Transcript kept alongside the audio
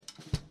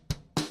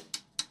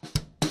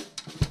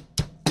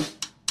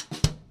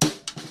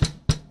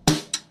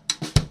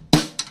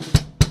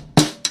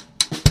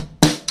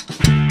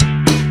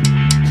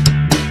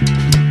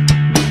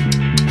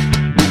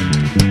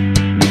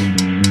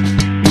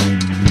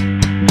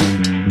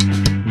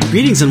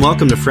Greetings and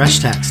welcome to Fresh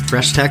Text.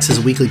 Fresh Text is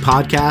a weekly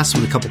podcast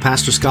when a couple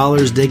pastor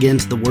scholars dig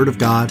into the Word of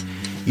God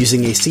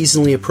using a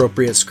seasonally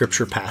appropriate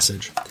scripture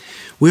passage.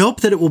 We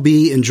hope that it will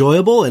be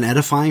enjoyable and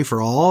edifying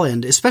for all,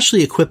 and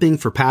especially equipping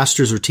for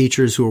pastors or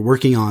teachers who are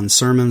working on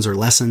sermons or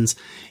lessons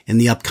in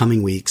the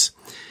upcoming weeks.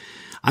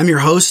 I'm your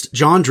host,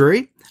 John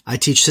Drury. I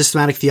teach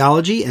systematic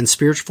theology and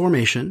spiritual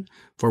formation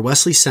for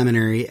Wesley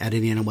Seminary at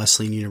Indiana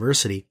Wesleyan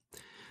University.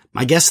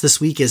 My guest this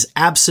week is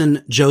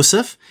Abson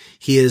Joseph.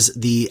 He is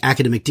the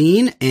academic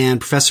dean and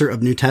professor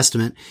of New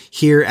Testament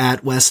here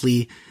at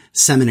Wesley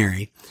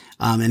Seminary.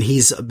 And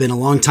he's been a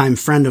longtime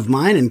friend of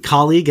mine and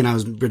colleague, and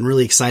I've been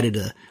really excited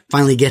to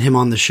finally get him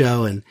on the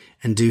show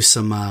and do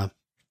some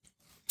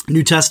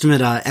New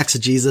Testament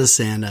exegesis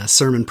and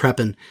sermon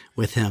prepping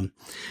with him.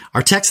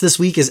 Our text this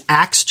week is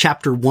Acts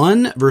chapter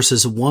 1,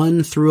 verses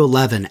 1 through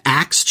 11.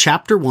 Acts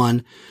chapter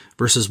 1,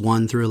 verses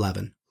 1 through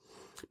 11.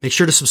 Make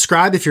sure to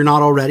subscribe if you're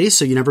not already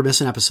so you never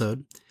miss an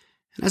episode.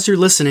 And as you're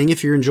listening,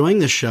 if you're enjoying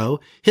this show,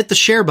 hit the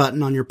share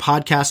button on your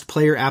podcast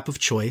player app of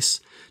choice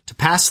to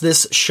pass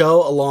this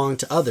show along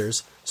to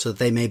others so that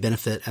they may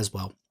benefit as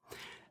well.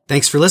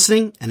 Thanks for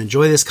listening and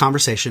enjoy this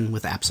conversation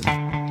with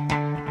Abson.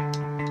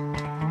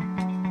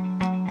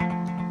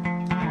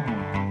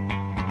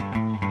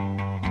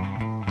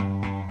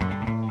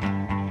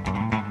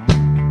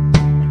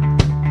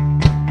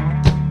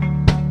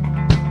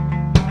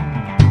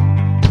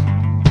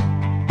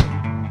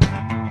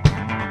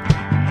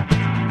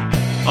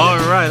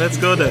 Let's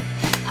go there.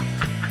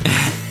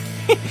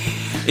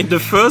 In the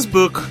first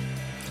book,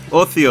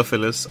 O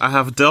Theophilus, I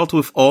have dealt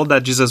with all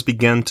that Jesus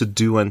began to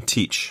do and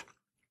teach,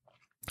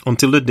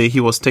 until the day he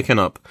was taken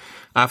up,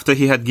 after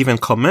he had given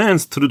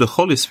commands through the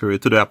Holy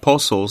Spirit to the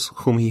apostles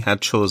whom he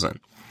had chosen.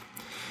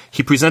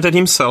 He presented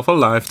himself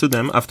alive to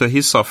them after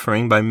his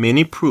suffering by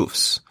many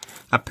proofs,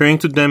 appearing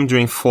to them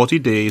during 40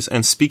 days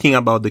and speaking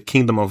about the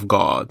kingdom of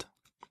God.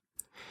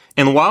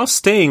 And while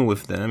staying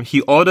with them,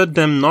 he ordered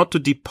them not to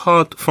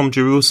depart from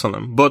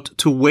Jerusalem, but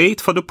to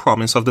wait for the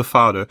promise of the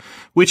Father,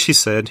 which he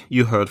said,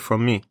 "You heard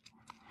from me.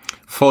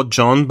 For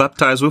John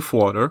baptized with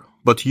water,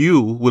 but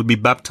you will be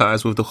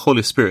baptized with the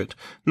Holy Spirit,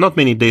 not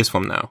many days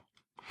from now."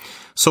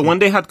 So when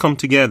they had come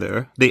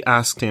together, they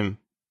asked him,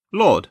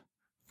 "Lord,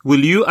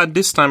 will you at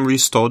this time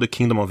restore the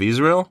kingdom of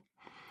Israel?"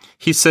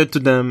 He said to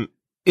them,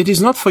 "It is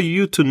not for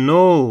you to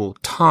know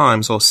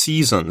times or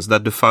seasons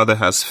that the Father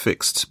has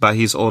fixed by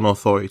his own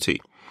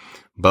authority.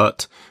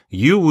 But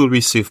you will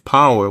receive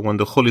power when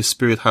the Holy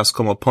Spirit has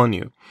come upon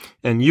you,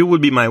 and you will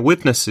be my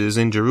witnesses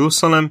in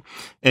Jerusalem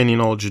and in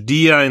all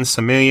Judea and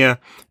Samaria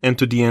and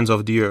to the ends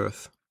of the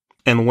earth."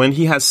 And when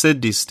he had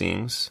said these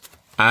things,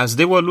 as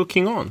they were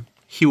looking on,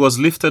 he was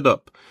lifted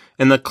up,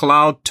 and a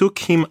cloud took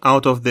him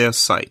out of their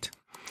sight.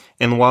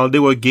 And while they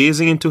were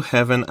gazing into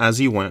heaven as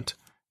he went,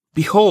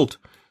 behold,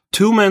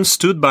 two men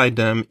stood by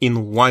them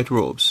in white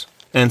robes,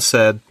 and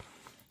said,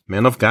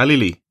 "Men of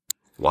Galilee,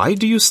 why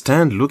do you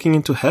stand looking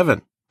into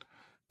heaven?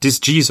 This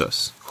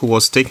Jesus, who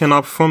was taken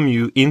up from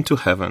you into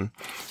heaven,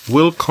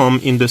 will come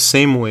in the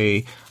same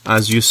way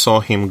as you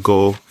saw him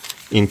go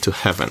into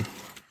heaven."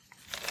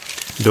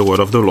 The word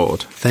of the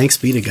Lord. Thanks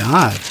be to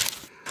God.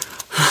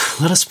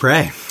 Let us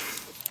pray.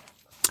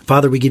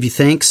 Father, we give you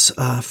thanks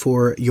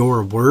for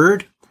your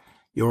word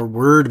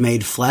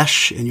made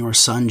flesh in your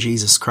Son,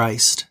 Jesus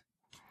Christ.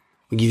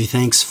 We give you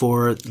thanks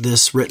for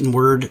this written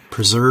word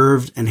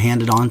preserved and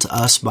handed on to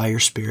us by your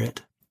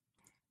Spirit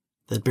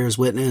that bears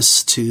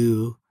witness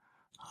to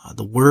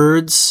the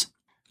words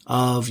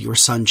of your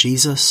Son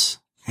Jesus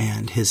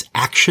and his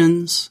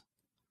actions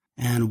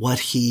and what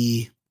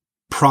he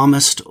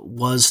promised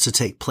was to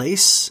take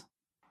place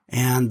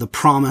and the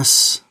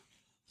promise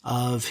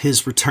of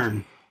his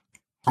return.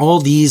 All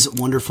these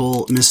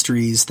wonderful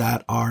mysteries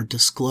that are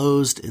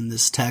disclosed in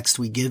this text,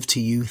 we give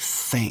to you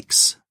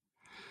thanks.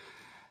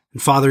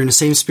 And Father, in the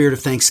same spirit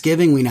of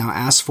thanksgiving, we now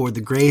ask for the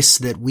grace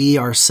that we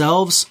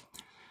ourselves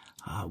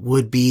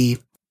would be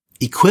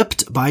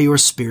equipped by your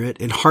Spirit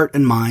in heart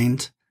and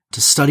mind to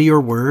study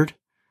your word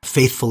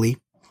faithfully,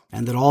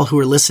 and that all who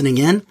are listening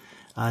in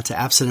to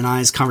Abson and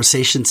I's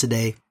conversation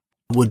today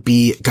would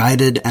be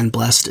guided and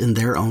blessed in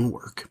their own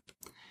work.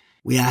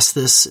 We ask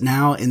this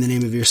now in the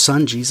name of your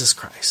Son, Jesus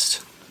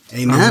Christ.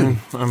 Amen.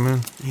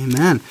 Amen.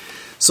 Amen.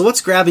 So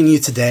what's grabbing you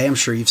today? I'm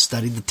sure you've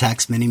studied the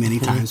text many, many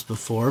times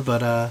before,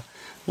 but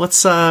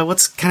what's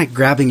kind of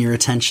grabbing your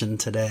attention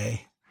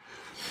today?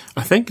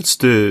 I think it's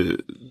the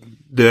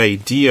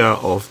idea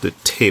of the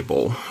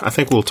table. I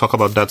think we'll talk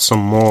about that some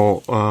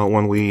more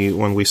when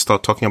we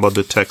start talking about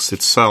the text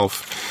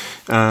itself,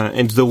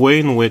 and the way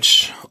in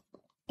which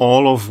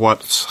all of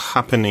what's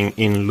happening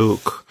in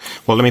Luke.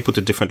 Well, let me put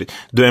it differently: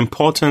 the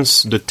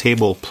importance the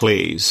table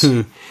plays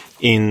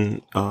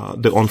in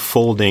the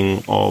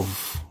unfolding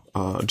of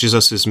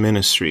Jesus'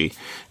 ministry.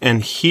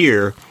 And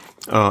here,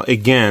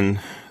 again,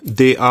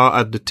 they are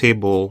at the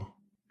table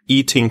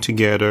eating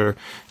together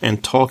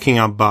and talking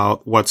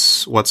about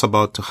what's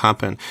about to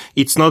happen.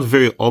 It's not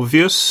very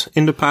obvious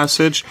in the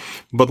passage,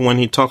 but when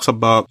he talks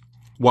about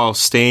while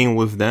staying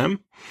with them,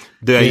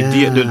 The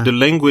idea, the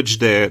language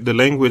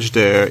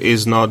there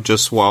is not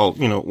just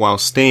while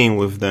staying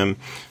with them.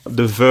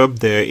 The verb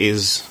there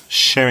is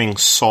sharing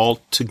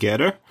salt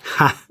together,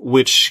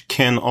 which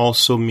can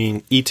also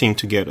mean eating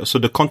together. So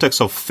the context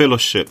of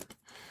fellowship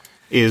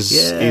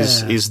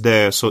is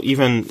there. So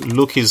even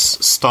Luke is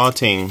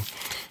starting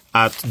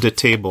at the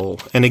table.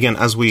 And again,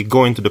 as we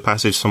go into the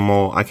passage some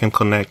more, I can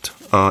connect,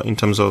 in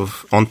terms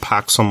of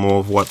unpack some more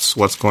of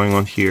what's going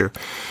on here.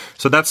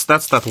 So that's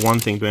that one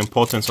thing, the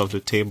importance of the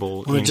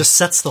table. Well, it just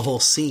sets the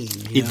whole scene.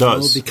 It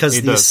does. Because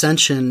the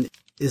Ascension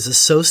is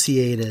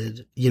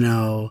associated,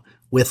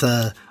 with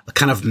a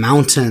kind of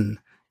mountain,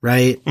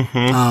 right?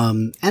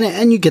 Mm-hmm.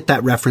 And you get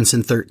that reference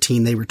in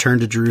 13. They return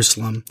to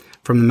Jerusalem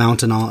from the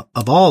Mountain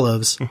of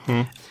Olives.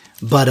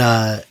 Mm-hmm.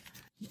 But,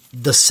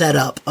 the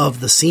setup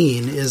of the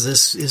scene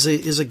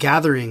is a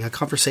gathering, a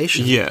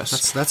conversation.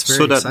 Yes. That's very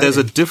so that exciting. There's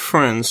a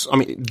difference. I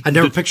mean, I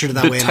never pictured it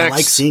that way, and I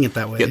like seeing it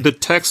that way. Yeah, the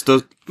text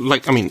does,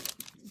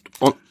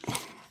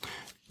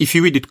 if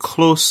you read it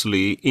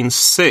closely, in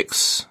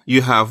 6,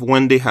 you have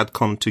when they had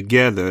come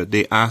together,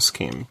 they ask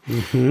him.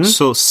 Mm-hmm.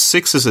 So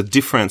 6 is a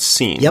different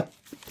scene. Yep.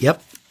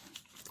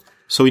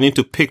 So we need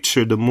to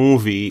picture the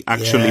movie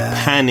actually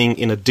panning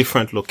in a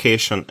different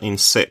location in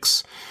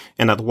 6.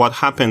 And that what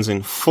happens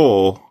in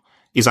 4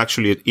 is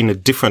actually in a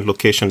different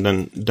location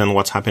than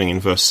what's happening in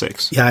verse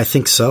 6. Yeah, I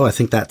think so. I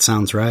think that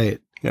sounds right.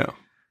 Yeah.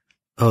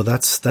 Oh,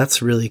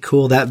 that's really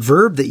cool. That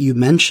verb that you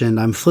mentioned,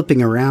 I'm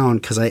flipping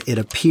around because it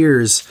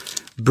appears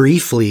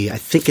briefly. I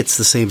think it's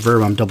the same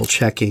verb. I'm double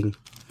checking.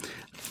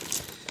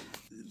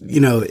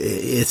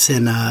 It's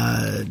in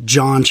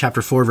John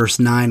chapter 4, verse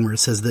 9, where it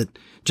says that,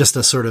 just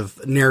a sort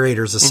of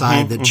narrator's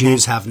aside, that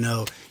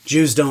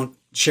Jews don't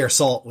share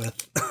salt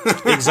with.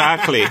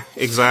 Exactly.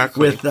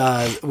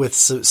 with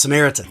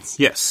Samaritans.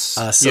 Yes.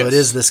 It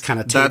is this kind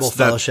of table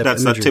fellowship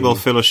that's imagery. that table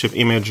fellowship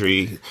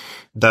imagery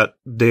that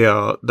they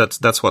are,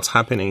 that's what's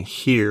happening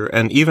here.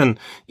 And even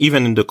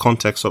in the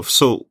context of,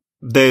 so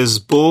there's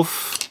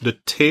both the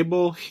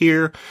table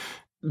here.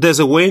 There's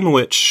a way in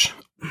which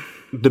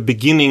the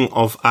beginning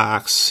of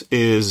Acts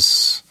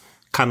is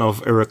kind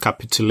of a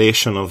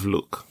recapitulation of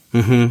Luke.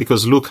 Mm-hmm.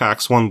 Because Luke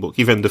Acts, one book,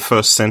 even the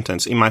first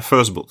sentence in my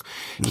first book,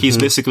 he's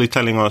basically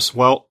telling us,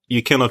 well,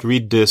 you cannot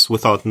read this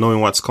without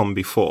knowing what's come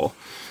before.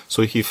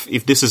 So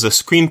if this is a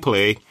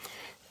screenplay,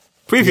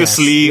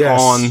 previously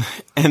on,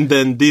 and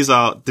then these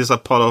are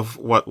part of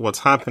what's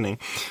happening.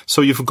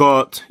 So you've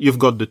got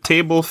the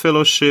table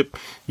fellowship,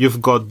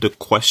 you've got the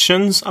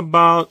questions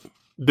about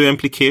the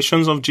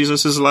implications of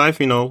Jesus's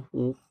life,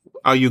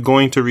 are you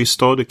going to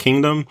restore the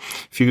kingdom?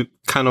 If you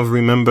kind of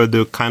remember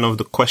the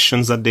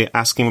questions that they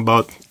ask him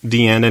about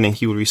the end, and then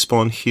he will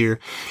respond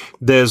here.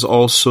 There's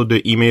also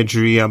the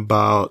imagery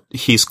about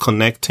there's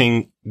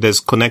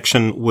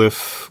connection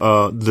with,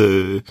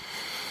 the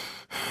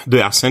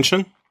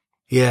Ascension.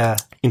 Yeah.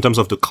 In terms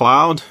of the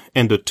cloud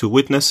and the 2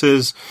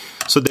 witnesses.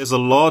 So there's a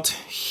lot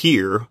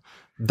here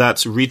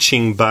that's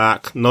reaching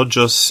back, not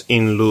just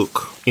in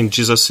Luke, in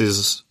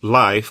Jesus's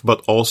life,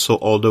 but also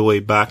all the way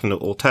back in the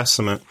Old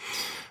Testament.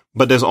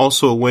 But there's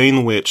also a way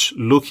in which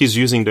Luke is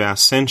using the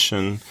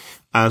Ascension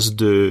as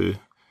the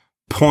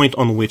point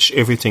on which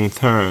everything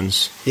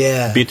turns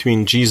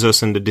between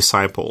Jesus and the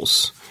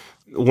disciples.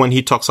 When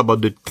he talks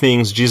about the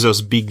things Jesus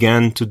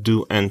began to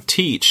do and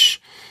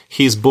teach,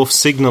 he's both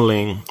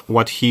signaling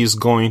what he's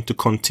going to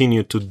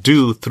continue to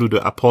do through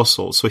the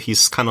apostles. So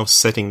he's kind of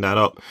setting that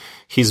up.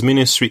 His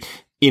ministry.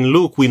 In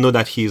Luke, we know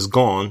that he's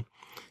gone.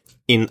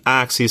 In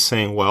Acts, he's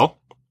saying, well,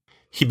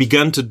 he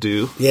began to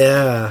do,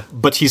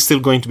 but he's still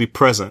going to be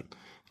present.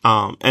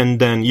 And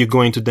then you're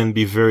going to then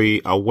be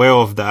very aware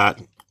of that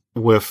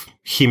with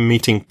him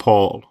meeting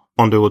Paul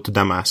on the road to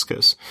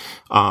Damascus.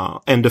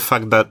 And the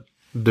fact that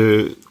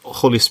the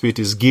Holy Spirit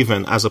is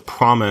given as a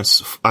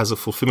promise, as a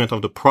fulfillment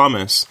of the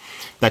promise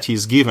that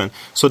he's given.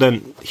 So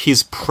then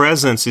his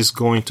presence is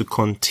going to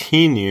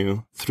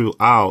continue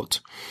throughout.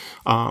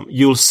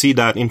 You'll see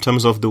that in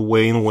terms of the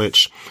way in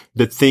which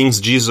the things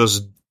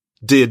Jesus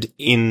did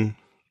in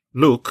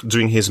Luke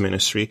during his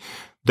ministry,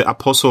 the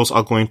apostles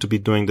are going to be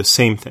doing the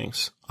same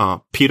things.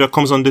 Peter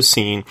comes on the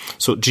scene.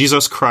 So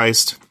Jesus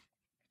Christ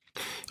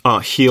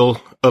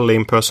healed a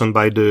lame person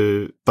by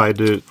the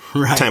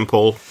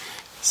temple,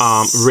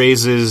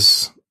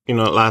 raises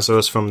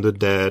Lazarus from the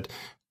dead.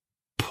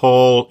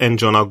 Paul and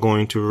John are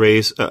going to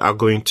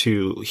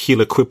heal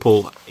a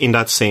cripple in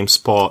that same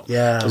spot.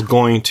 Are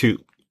going to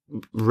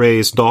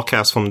raise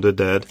Dorcas from the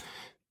dead.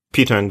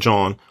 Peter and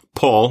John.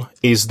 Paul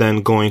is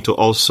then going to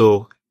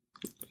also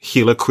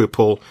heal a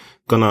cripple,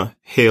 gonna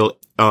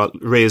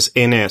raise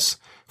Aeneas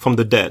from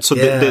the dead. So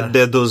there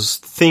are those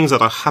things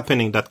that are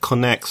happening that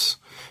connects,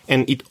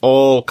 and it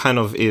all kind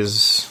of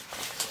is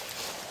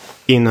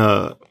in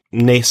a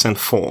nascent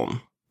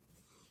form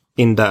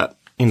in that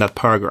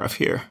paragraph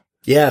here.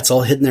 Yeah, it's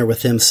all hidden there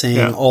with him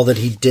saying all that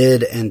he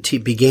did and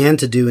began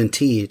to do and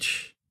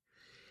teach.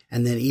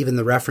 And then even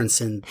the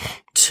reference in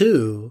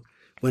 2,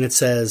 when it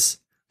says,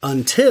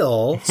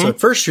 until, so at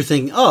first you're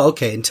thinking, oh,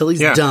 okay, until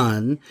he's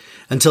done,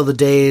 until the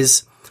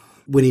days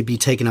when he'd be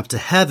taken up to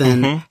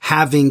heaven,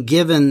 having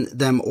given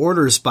them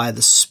orders by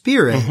the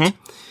Spirit.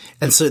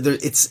 And so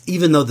it's,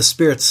 even though the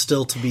Spirit's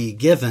still to be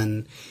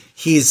given,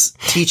 he's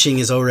teaching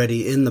is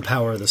already in the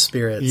power of the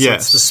Spirit. Yes. So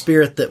it's the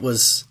Spirit that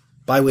was,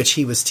 by which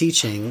he was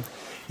teaching,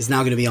 is now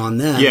going to be on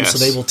them. Yes. So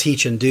they will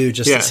teach and do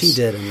just as he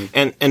did.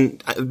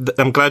 And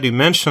I'm glad you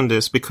mentioned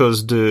this,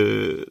 because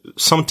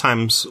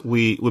sometimes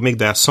we make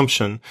the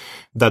assumption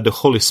that the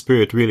Holy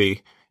Spirit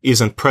really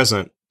isn't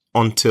present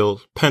until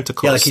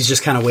Pentecost. Yeah, like he's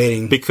just kind of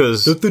waiting.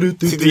 Because now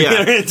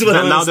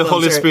the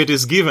Holy Spirit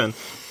is given.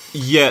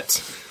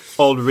 Yet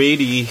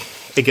already,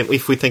 again,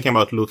 if we're thinking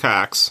about Luke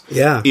Acts,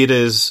 it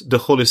is the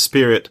Holy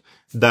Spirit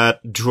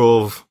that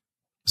drove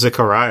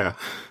Zechariah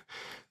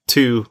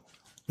to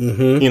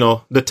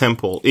the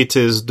temple. It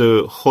is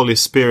the Holy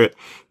Spirit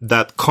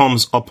that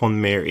comes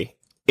upon Mary.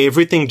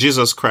 Everything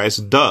Jesus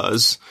Christ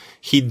does,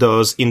 he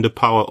does in the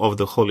power of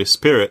the Holy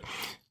Spirit.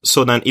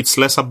 So then it's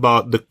less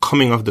about the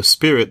coming of the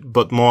Spirit,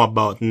 but more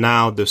about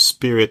now the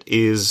Spirit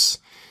is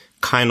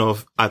kind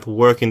of at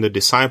work in the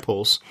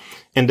disciples.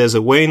 And there's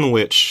a way in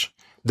which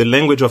the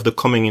language of the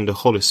coming in the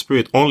Holy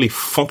Spirit only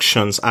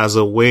functions as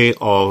a way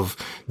of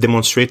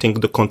demonstrating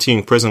the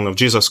continuing presence of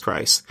Jesus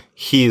Christ.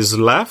 He is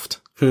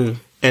left, and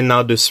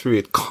now the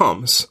Spirit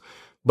comes,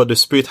 but the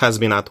Spirit has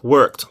been at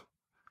work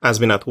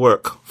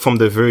from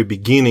the very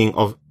beginning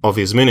of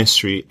his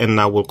ministry, and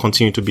now will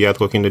continue to be at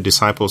work in the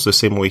disciples the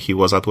same way he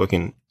was at work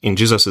in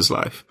Jesus'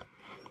 life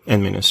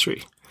and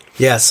ministry.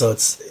 Yeah, so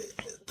it's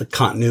the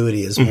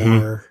continuity is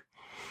more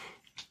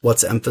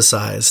what's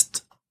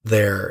emphasized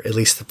there, at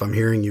least if I'm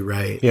hearing you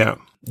right. Yeah.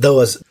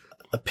 Though as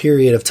a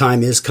period of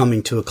time is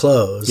coming to a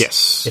close,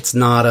 yes, it's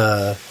not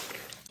a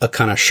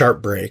kind of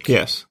sharp break.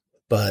 Yes.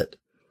 But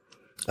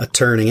a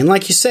turning. And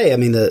like you say, I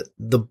mean,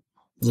 the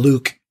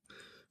Luke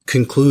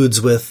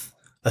concludes with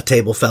a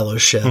table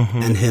fellowship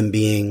and him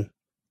being,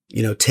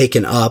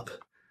 taken up.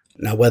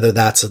 Now, whether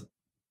that's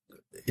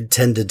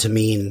intended to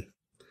mean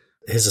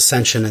his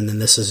ascension, and then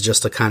this is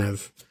just a kind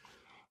of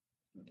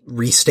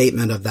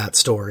restatement of that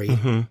story.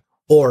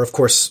 Or, of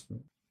course,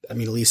 I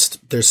mean, at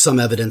least there's some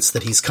evidence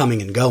that he's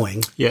coming and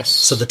going. Yes.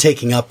 So the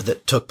taking up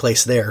that took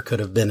place there could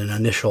have been an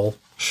initial,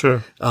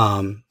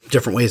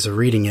 different ways of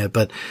reading it.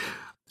 But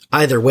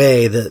either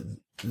way,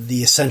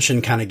 the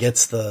ascension kind of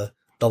gets the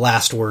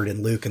last word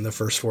in Luke and the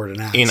first word in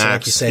Acts. So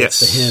like you say, it's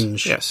the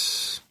hinge.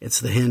 Yes.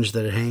 It's the hinge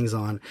that it hangs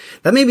on.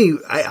 That made me,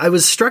 I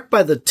was struck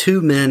by the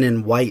two men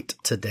in white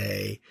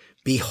today.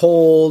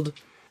 Behold,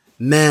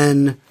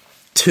 men,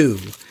 two.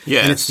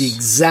 Yes. And it's the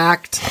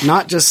exact,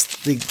 not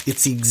just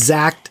it's the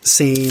exact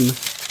same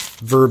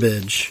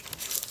verbiage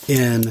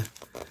in,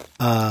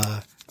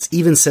 it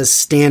even says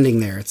standing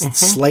there. It's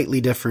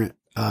slightly different.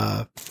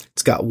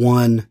 It's got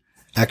one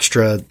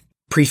extra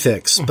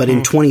prefix, but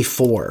in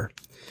 24,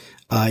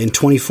 in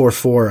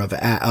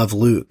 24:4 of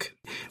Luke,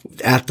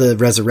 at the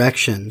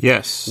resurrection.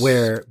 Yes.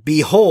 Where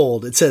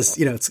behold, it says,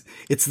 it's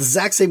the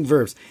exact same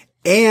verbs.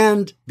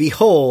 And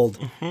behold,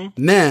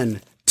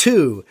 men,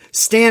 two,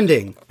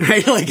 standing,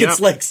 right? Like it's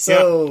like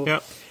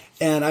so,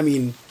 and I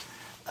mean,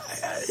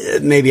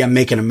 maybe I'm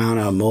making a mount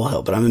out of a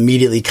molehill, but I'm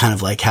immediately kind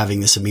of like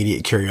having this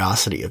immediate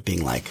curiosity of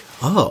being like,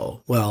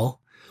 oh, well,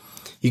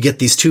 you get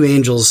these two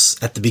angels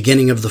at the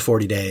beginning of the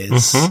 40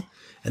 days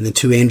and then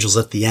two angels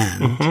at the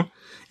end,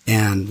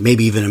 and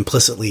maybe even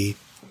implicitly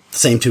the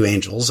same two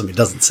angels. I mean, it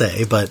doesn't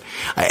say, but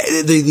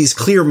these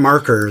clear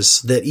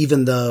markers that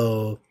even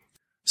though,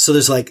 so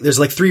there's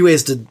like three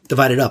ways to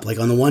divide it up. Like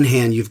on the one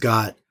hand, you've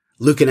got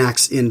Luke and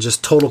Acts in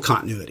just total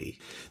continuity.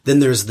 Then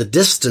there's the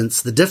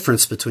distance, the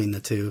difference between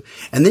the two.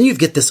 And then you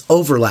get this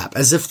overlap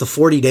as if the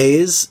 40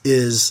 days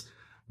is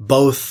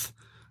both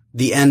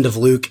the end of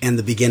Luke and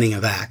the beginning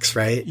of Acts,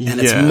 right? And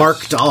it's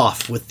marked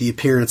off with the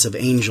appearance of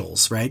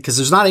angels, right? Because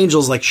there's not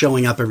angels like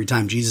showing up every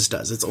time Jesus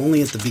does. It's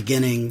only at the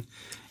beginning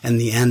and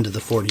the end of the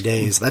 40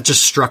 days. That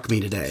just struck me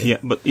today. Yeah,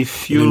 but in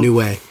a new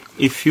way.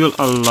 If you'll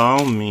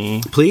allow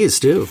me. Please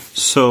do.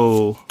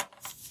 So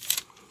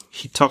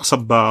he talks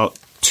about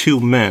two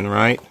men,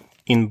 right?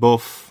 In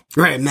both.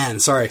 Right, men.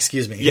 Sorry,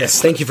 excuse me.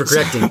 Yes, thank you for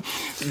correcting.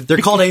 They're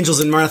called angels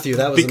in Matthew.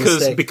 That was a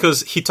mistake.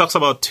 Because he talks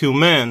about two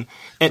men.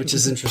 And which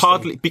is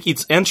interesting.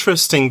 It's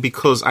interesting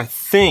because I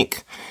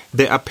think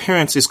the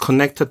appearance is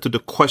connected to the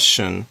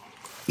question,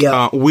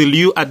 will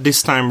you at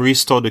this time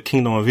restore the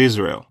kingdom of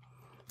Israel?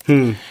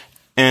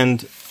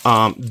 And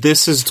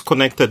this is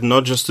connected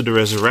not just to the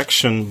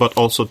resurrection, but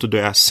also to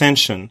the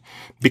ascension,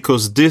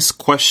 because this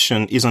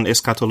question is an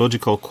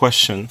eschatological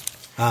question.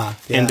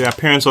 And the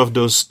appearance of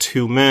those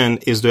two men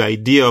is the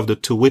idea of the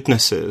two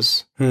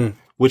witnesses,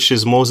 which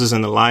is Moses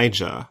and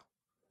Elijah.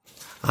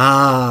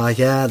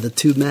 The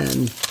two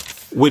men.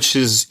 Which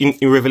is in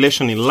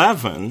Revelation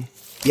 11.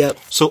 Yep.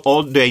 So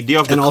all the idea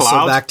of the cloud. And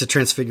also back to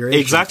Transfiguration.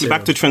 Exactly,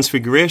 back to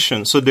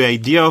Transfiguration. So the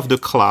idea of the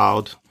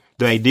cloud,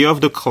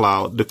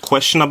 the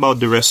question about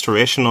the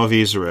restoration of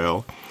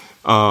Israel,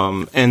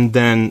 and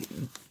then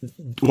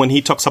when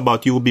he talks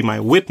about you will be my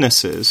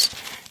witnesses,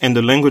 and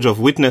the language of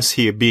witness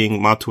here being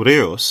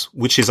martyreos,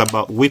 which is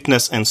about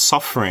witness and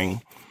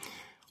suffering,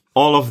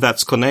 all of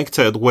that's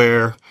connected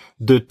where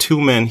the two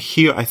men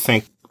here, I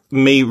think,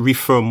 may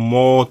refer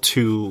more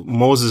to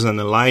Moses and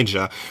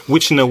Elijah,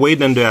 which in a way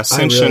then the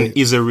Ascension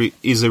is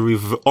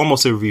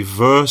almost a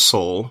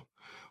reversal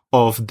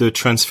of the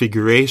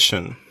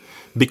Transfiguration.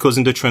 Because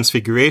in the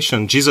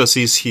Transfiguration, Jesus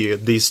is here,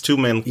 these two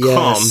men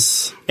come,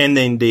 and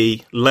then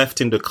they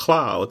left in the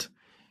cloud,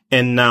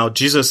 and now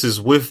Jesus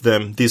is with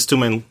them. These two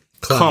men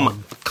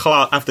come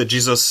cloud after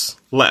Jesus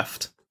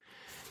left.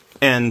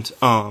 And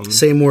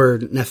same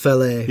word,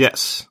 nephele.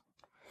 Yes.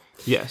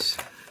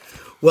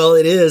 Well,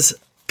 it is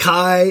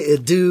Kai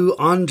Edu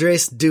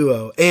Andres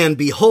Duo, and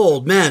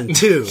behold, men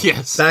too.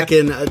 Yes. Back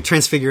in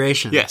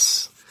Transfiguration.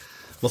 Yes.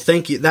 Well,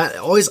 thank you.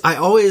 That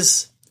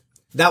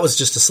was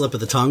just a slip of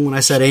the tongue when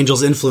I said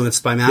angels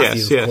influenced by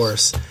Matthew, of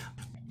course.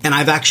 And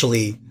I've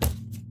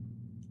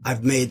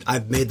made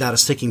that a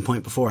sticking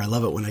point before. I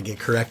love it when I get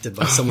corrected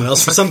by someone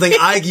else for something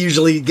I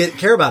usually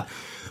care about.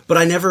 But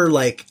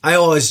I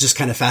always just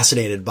kind of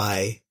fascinated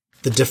by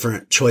the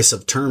different choice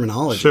of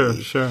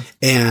terminology. Sure.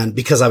 And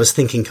because I was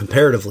thinking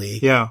comparatively.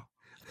 Yeah.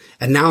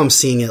 And now I'm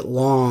seeing it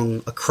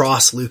long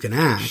across Luke and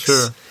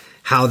Acts.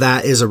 How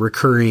that is a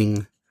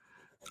recurring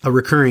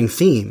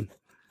theme.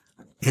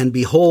 And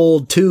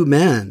behold, two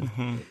men.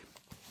 Mm-hmm.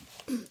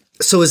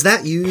 So is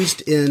that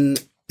used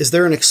is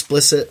there an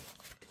explicit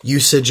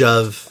usage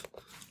of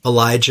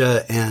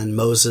Elijah and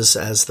Moses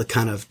as the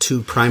kind of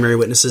two primary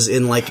witnesses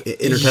in like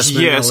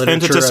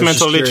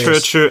intertestamental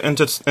literature?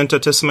 Yes,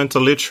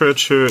 intertestamental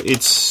literature,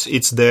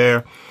 it's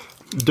there.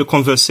 The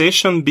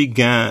conversation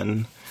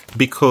began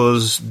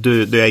because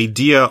the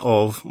idea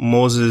of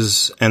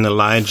Moses and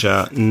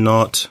Elijah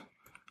not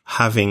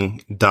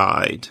having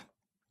died.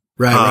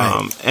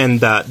 Right. And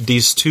that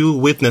these two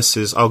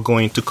witnesses are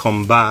going to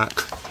come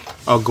back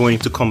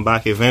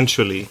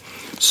eventually.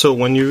 So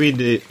when you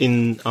read it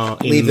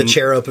leave the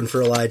chair open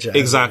for Elijah.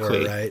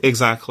 Exactly. Right?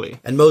 Exactly.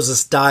 And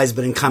Moses dies,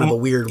 but in kind of a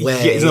weird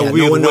way. No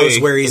one knows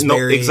where he's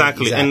buried.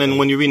 Exactly. And then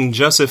when you read in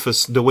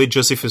Josephus, the way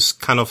Josephus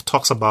kind of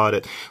talks about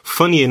it,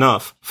 funny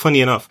enough,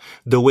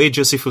 the way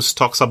Josephus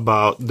talks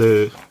about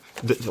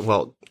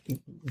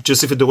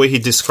Josephus, the way he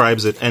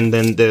describes it, and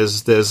then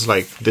there's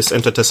like this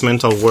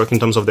intertestamental work in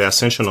terms of the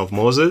ascension of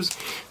Moses,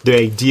 the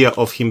idea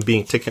of him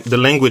being taken, the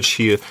language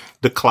here,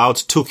 the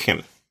clouds took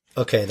him.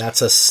 Okay,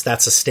 that's a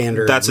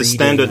standard. That's a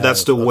standard.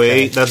 That's the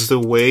way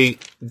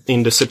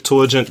in the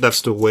Septuagint.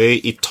 That's the way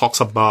it talks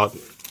about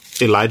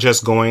Elijah's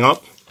going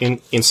up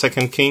in 2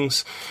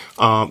 Kings.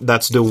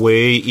 That's the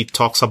way it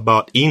talks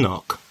about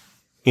Enoch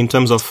in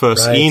terms of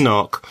First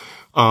Enoch.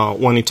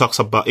 When it talks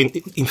about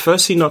in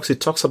First Enoch, it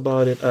talks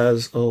about it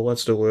as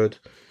what's the word?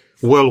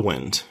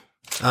 Whirlwind.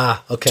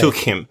 Okay. Took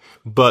him,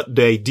 but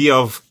the idea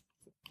of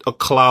a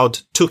cloud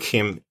took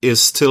him is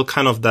still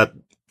kind of that.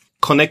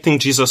 Connecting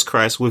Jesus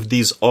Christ with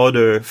these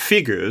other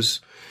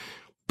figures,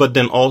 but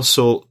then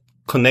also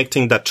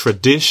connecting that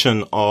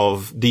tradition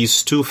of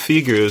these two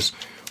figures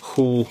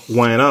who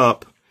went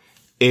up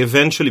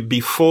eventually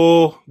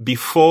before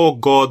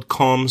God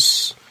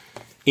comes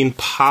in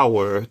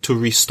power to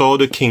restore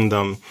the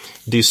kingdom.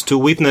 These two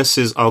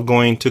witnesses are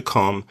going to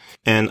come,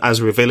 and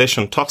as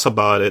Revelation talks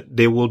about it,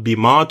 they will be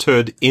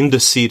martyred in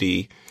the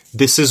city.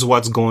 This is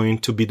what's going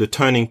to be the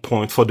turning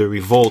point for the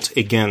revolt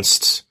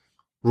against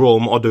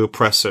Rome or the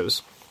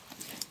oppressors.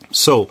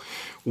 So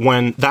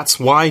that's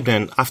why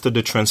then after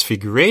the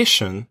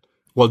Transfiguration,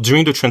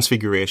 during the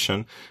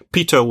Transfiguration,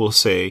 Peter will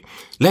say,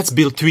 let's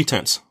build 3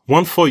 tents.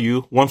 One for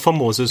you, one for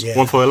Moses,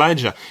 one for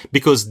Elijah.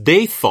 Because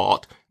they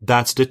thought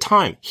that's the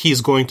time.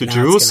 He's going to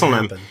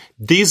Jerusalem.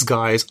 These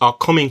guys are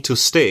coming to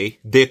stay.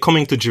 They're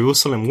coming to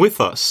Jerusalem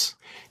with us.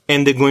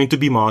 And they're going to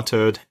be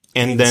martyred.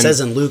 And then it says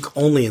in Luke,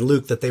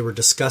 that they were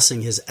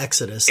discussing his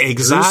exodus.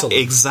 Exactly.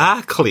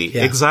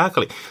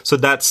 So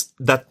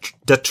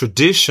that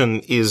tradition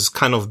is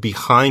kind of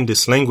behind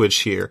this language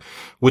here,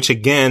 which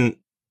again,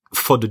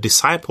 for the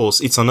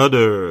disciples, it's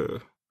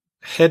another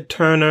head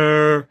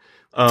turner,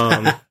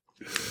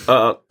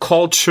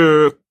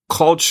 culture.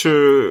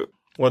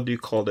 What do you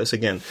call this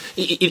again?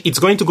 It's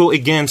going to go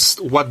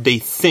against what they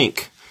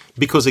think,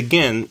 because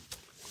again,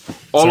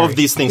 all of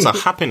these things are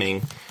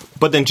happening,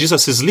 but then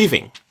Jesus is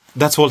leaving.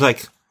 That's what,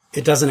 like...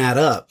 It doesn't add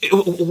up.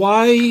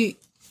 Why?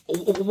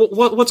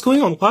 What's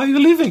going on? Why are you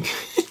leaving?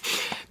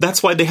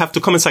 That's why they have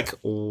to come. It's like,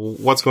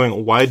 what's going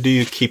on? Why do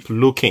you keep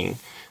looking?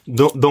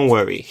 Don't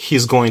worry.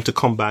 He's going to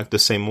come back the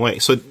same way.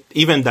 So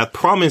even that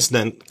promise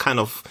then kind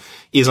of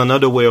is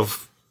another way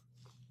of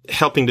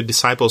helping the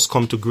disciples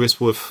come to grips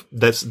with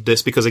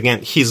this, because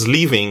again, his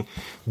leaving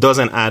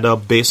doesn't add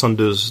up based on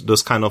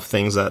those kind of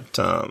things that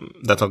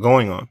are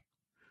going on.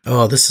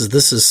 Oh, this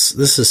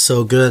is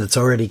so good. It's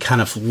already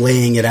kind of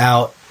laying it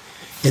out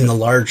in the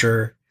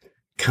larger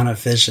kind of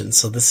vision.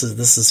 So this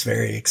is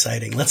very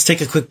exciting. Let's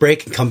take a quick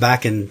break and come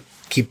back and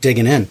keep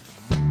digging in.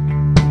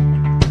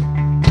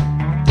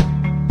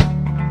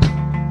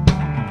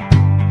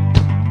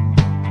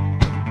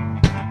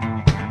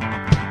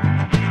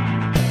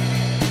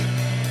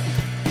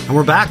 And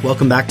we're back.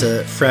 Welcome back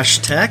to Fresh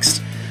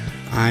Text.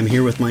 I'm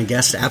here with my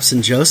guest,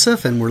 Abson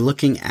Joseph, and we're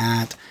looking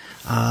at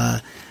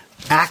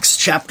Acts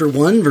chapter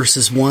 1,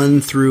 verses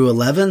 1 through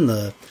 11,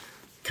 the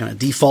kind of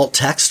default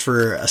text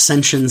for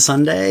Ascension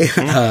Sunday,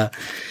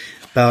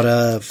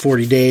 about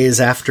 40 days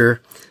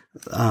after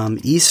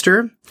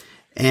Easter.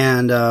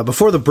 And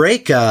before the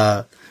break,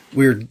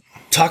 we were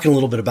talking a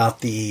little bit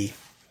about the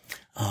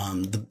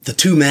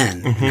two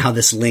men and how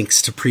this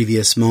links to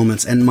previous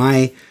moments. And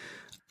my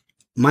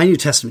New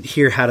Testament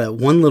here had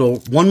one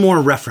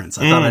more reference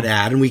I thought I'd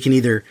add, and we can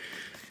either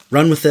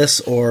run with this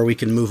or we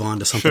can move on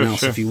to something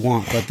else if you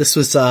want. But this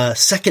was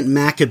 2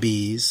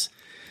 Maccabees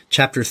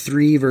chapter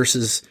 3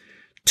 verses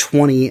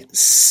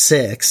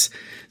 26.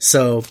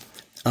 So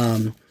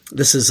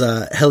this is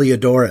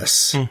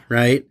Heliodorus,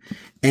 right?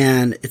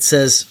 And it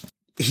says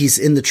he's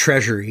in the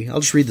treasury.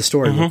 I'll just read the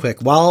story real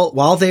quick.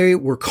 While they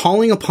were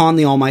calling upon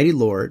the Almighty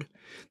Lord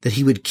that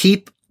he would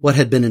keep what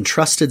had been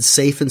entrusted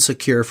safe and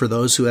secure for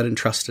those who had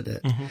entrusted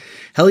it,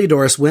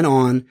 Heliodorus went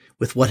on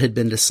with what had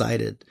been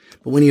decided.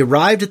 But when he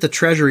arrived at the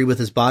treasury with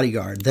his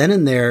bodyguard, then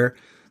and there,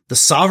 the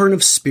sovereign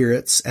of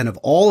spirits and of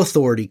all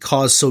authority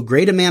caused so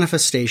great a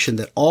manifestation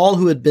that all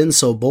who had been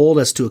so bold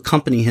as to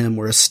accompany him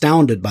were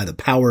astounded by the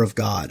power of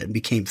God and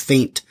became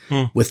faint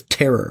with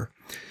terror.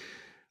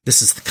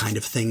 This is the kind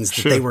of things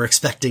that they were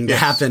expecting to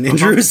happen in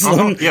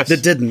Jerusalem that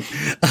didn't.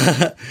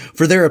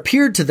 For there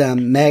appeared to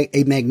them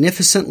a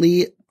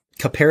magnificently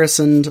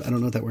caparisoned, I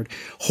don't know that word,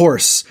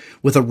 horse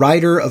with a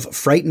rider of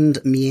frightened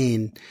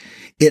mien.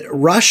 It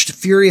rushed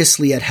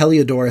furiously at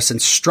Heliodorus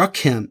and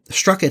struck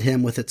at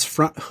him with its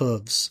front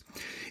hooves.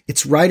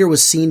 Its rider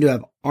was seen to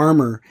have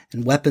armor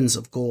and weapons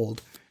of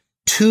gold.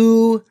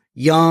 2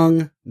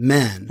 young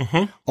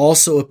men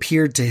also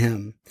appeared to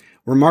him,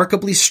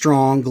 remarkably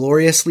strong,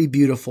 gloriously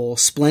beautiful,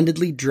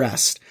 splendidly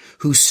dressed,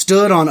 who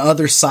stood on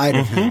either side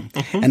of him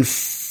and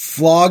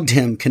flogged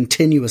him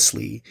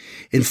continuously,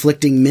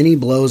 inflicting many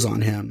blows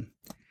on him.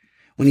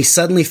 When he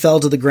suddenly fell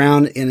to the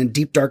ground and a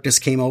deep darkness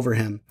came over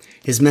him,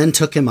 his men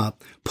took him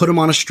up, put him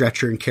on a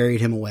stretcher, and carried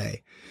him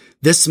away.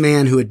 This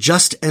man who had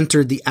just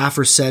entered the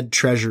aforesaid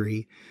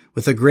treasury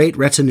with a great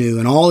retinue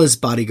and all his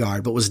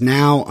bodyguard, but was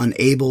now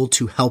unable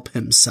to help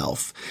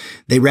himself.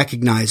 They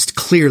recognized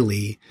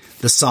clearly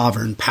the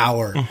sovereign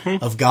power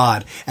of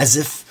God, as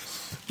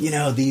if,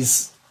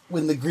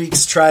 when the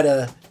Greeks try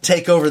to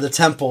take over the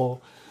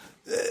temple,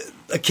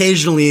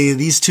 occasionally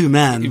these 2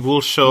 men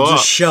will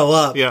just show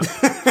up. Yeah.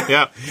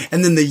 Yeah.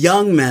 And then the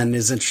young men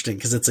is interesting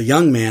because it's a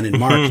young man in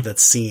Mark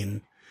that's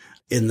seen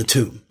in the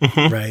tomb,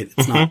 right?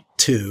 It's not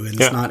 2 and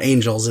it's not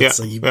angels. It's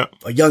a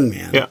young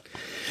man. Yeah.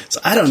 So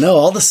I don't know.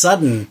 All of a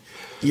sudden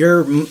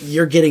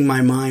you're getting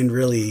my mind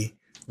really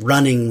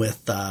running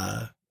with,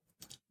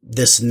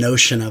 this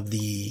notion of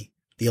the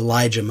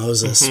Elijah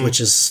Moses, which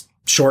is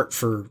short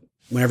for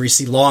whenever you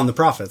see Law and the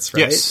Prophets,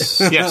 right?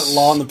 Yes.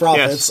 Law and the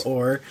Prophets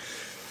or,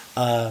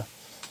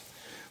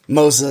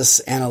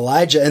 Moses and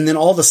Elijah. And then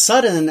all of a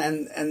sudden,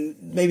 and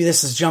maybe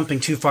this is jumping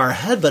too far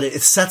ahead, but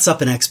it sets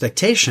up an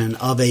expectation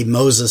of a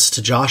Moses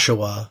to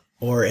Joshua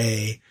or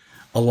a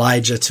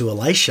Elijah to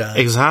Elisha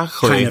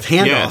kind of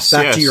handoff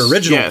back to your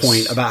original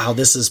point about how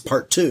this is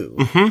part 2.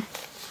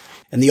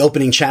 And the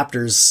opening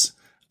chapters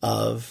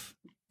of,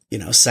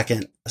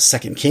 Second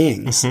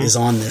Kings is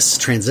on this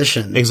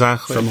transition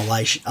from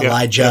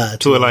Elijah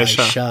to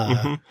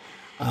Elisha.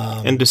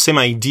 And the same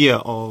idea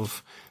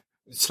of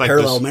it's like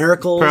parallel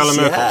miracles.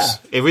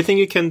 Everything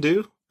you can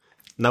do,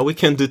 now we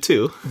can do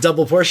too.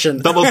 Double portion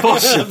of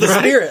the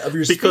spirit of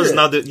your spirit. Because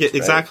now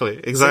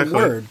exactly.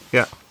 Word.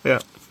 Yeah.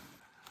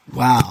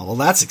 Wow. Well,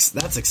 that's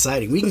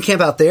exciting. We can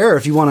camp out there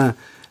if you want to.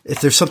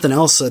 If there's something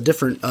else, a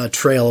different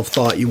trail of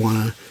thought you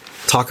want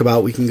to talk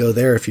about, we can go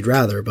there if you'd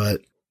rather.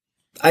 But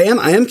I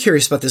am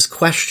curious about this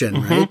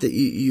question, right? That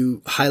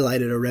you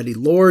highlighted already.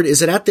 Lord,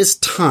 is it at this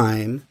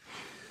time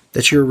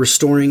that you're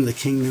restoring the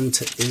kingdom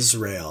to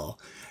Israel?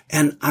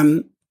 And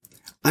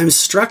I'm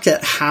struck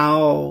at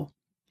how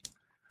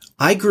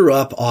I grew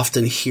up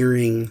often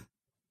hearing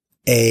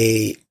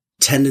a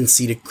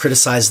tendency to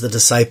criticize the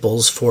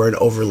disciples for an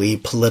overly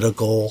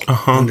political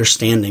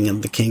understanding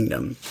of the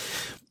kingdom.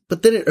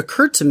 But then it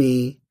occurred to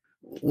me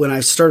when I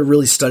started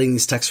really studying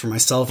these texts for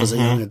myself as a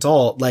young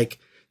adult, like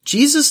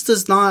Jesus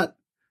does not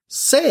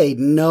say,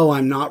 no,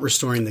 I'm not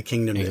restoring the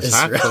kingdom to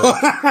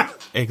Israel.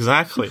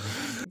 Exactly.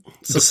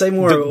 So say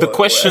more. The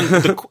question,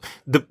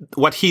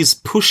 what he's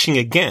pushing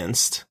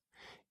against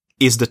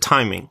is the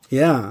timing.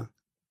 Yeah.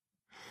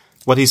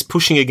 What he's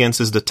pushing against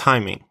is the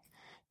timing.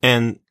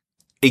 And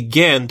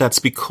again, that's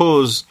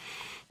because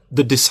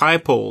the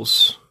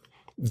disciples,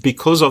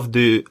 because of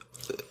the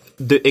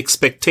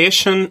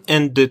expectation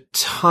and the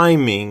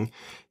timing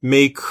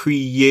may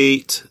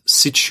create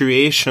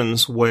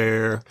situations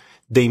where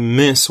they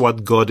miss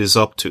what God is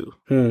up to.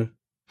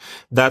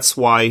 That's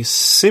why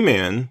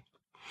Simeon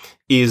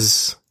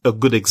is a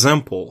good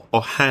example,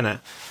 or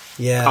Hannah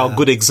are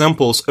good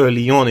examples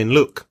early on in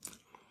Luke,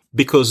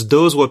 because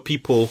those were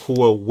people who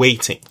were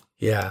waiting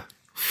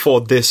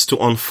for this to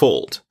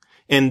unfold.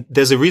 And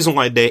there's a reason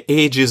why their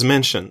age is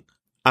mentioned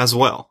as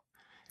well,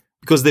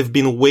 because they've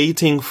been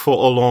waiting for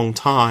a long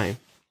time.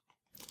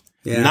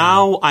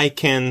 Now I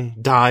can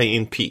die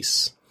in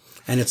peace.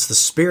 And it's the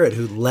Spirit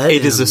who led him.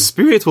 It is the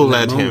Spirit who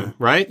led moment. him,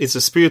 right? It's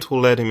the Spirit who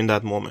led him in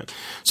that moment.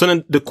 So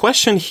then the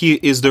question here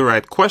is the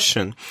right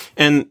question.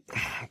 And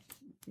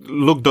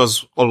Luke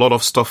does a lot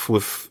of stuff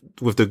with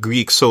the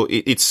Greek. So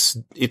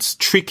it's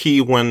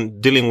tricky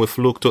when dealing with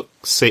Luke to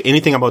say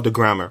anything about the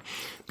grammar.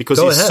 Because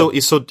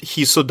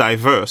he's so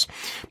diverse.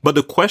 But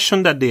the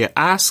question that they're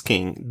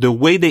asking, the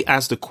way they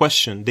ask the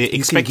question, they're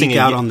expecting geek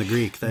out on the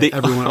Greek.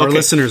 Our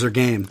listeners are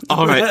game.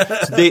 All right.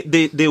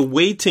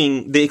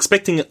 They're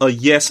expecting a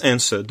yes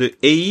answer. The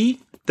A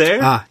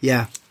there.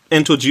 Yeah.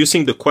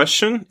 Introducing the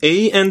question.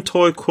 A en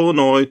toi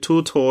chronoi,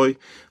 tu toi,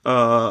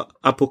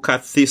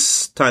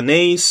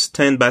 apokathistanes,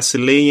 ten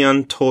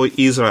basileian toi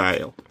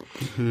Israel.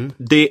 Mm-hmm.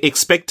 They're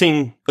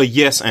expecting a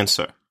yes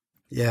answer.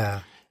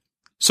 Yeah.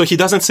 So he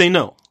doesn't say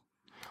no.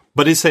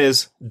 But it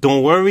says,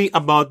 don't worry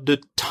about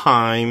the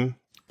time.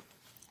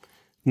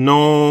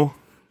 No.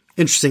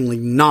 Interestingly,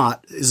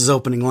 not is his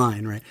opening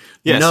line, right?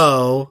 Yes.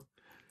 No.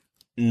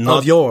 Not,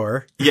 of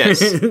your.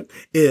 Yes.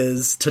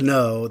 is to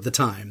know the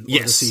time or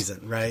yes. the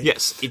season, right?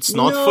 Yes. It's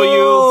not for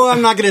you.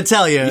 I'm not going to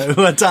tell you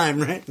what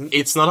time, right?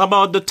 It's not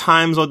about the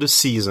times or the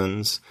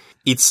seasons.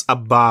 It's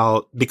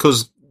about,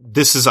 because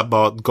this is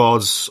about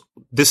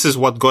this is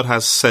what God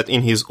has set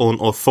in his own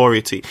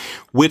authority,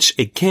 which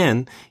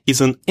again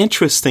is an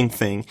interesting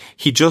thing.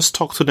 He just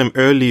talked to them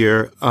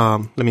earlier.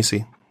 Let me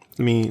see.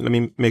 Let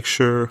me make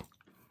sure.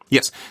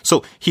 Yes.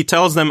 So he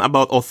tells them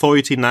about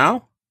authority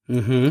now.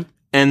 Mm-hmm.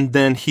 And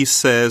then he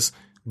says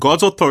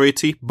God's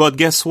authority, but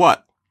guess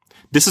what?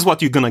 This is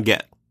what you're going to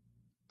get.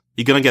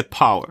 You're going to get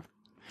power.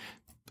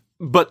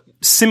 But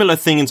similar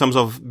thing in terms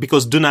of,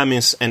 because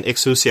dunamis and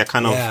exousia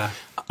kind of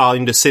are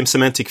in the same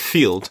semantic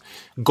field.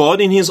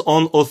 God in his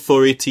own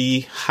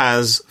authority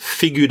has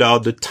figured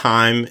out the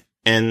time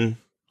and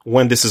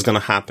when this is going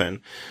to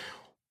happen.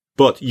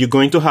 But you're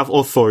going to have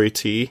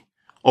authority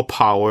or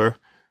power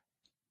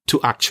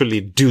to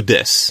actually do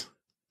this.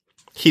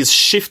 He's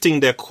shifting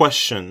their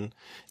question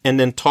and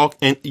then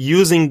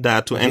using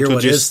that to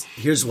introduce.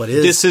 Here's what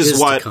is. This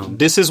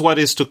is what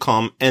is to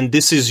come, and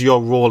this is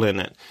your role in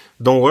it.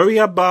 Don't worry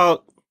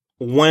about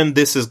when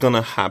this is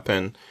gonna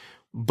happen,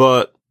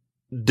 but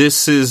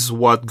this is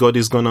what God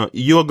is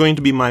you're going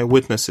to be my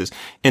witnesses.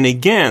 And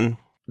again,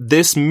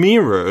 this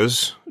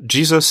mirrors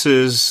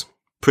Jesus's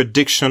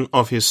prediction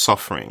of his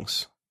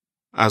sufferings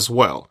as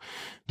well.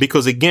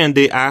 Because again,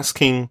 they're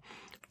asking,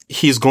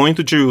 he's going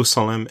to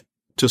Jerusalem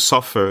to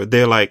suffer.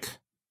 They're like,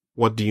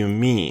 what do you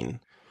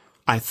mean?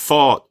 I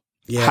thought,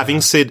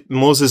 having seen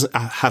Moses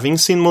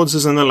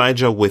and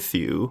Elijah with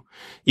you,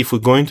 if we're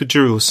going to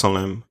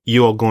Jerusalem,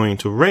 you are going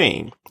to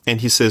reign. And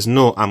he says,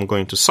 no, I'm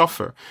going to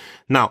suffer.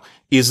 Now,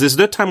 is this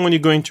the time when you're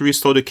going to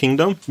restore the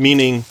kingdom?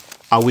 Meaning,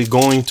 are we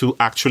going to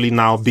actually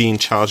now be in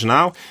charge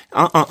now?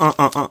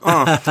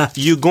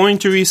 You're going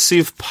to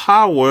receive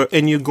power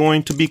and you're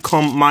going to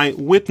become my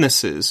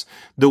witnesses.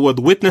 The word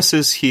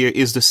witnesses here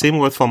is the same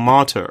word for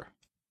martyr.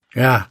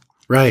 Yeah,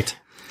 right.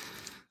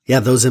 Yeah,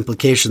 those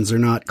implications are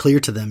not clear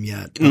to them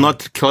yet.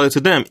 Not clear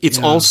to them. It's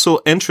also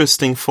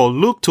interesting for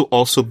Luke to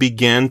also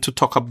begin to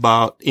talk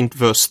about in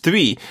verse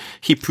 3.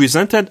 He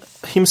presented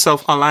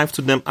himself alive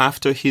to them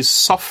after his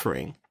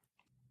suffering.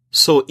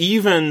 So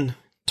even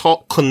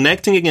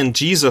connecting again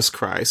Jesus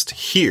Christ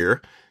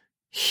here,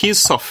 his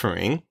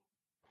suffering,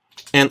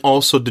 and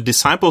also the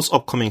disciples'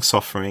 upcoming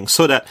suffering,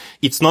 so that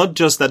it's not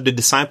just that the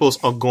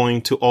disciples are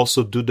going to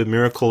also do the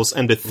miracles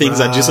and the things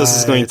that Jesus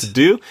is going to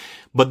do,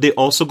 but they're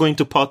also going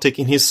to partake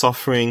in his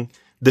suffering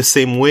the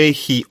same way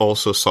he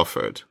also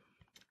suffered.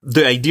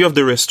 The idea of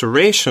the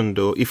restoration,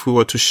 though, if we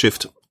were to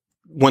shift,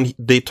 when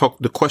the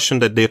question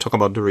that they talk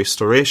about the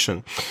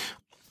restoration,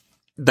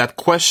 that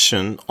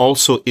question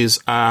also is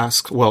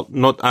asked, well,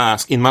 not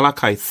asked, in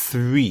Malachi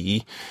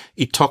 3,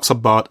 it talks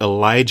about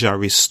Elijah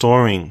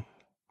restoring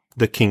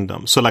the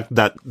kingdom. So like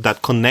that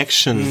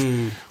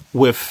connection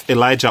with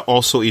Elijah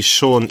also is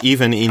shown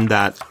even in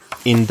that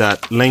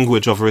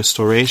language of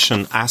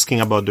restoration,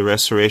 asking about the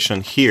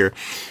restoration here,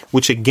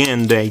 which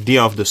again, the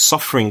idea of the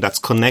suffering that's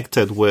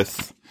connected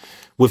with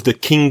the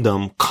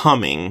kingdom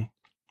coming,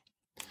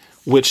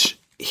 which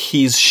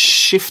he's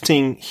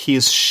shifting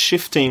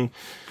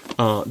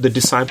the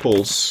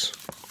disciples'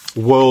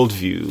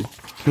 worldview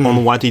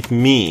on what it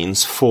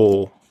means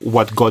for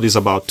what God is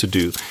about to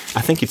do.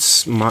 I think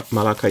it's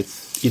Malachi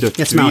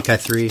Malachi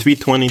 3.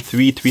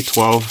 3:23,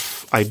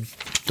 3:12. I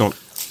don't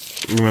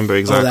remember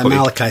exactly. That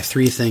Malachi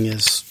 3 thing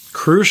is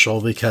crucial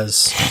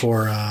because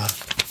for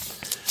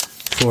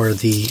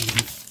the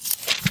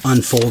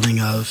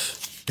unfolding of,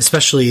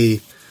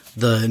 especially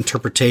the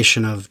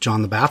interpretation of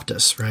John the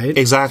Baptist, right?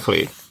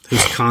 Exactly.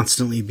 Who's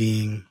constantly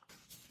being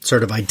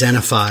sort of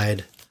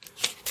identified,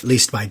 at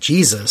least by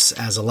Jesus,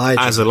 as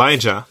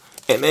Elijah.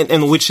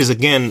 And which is,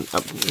 again,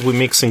 we're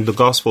mixing the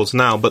Gospels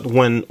now, but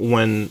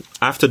when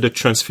after the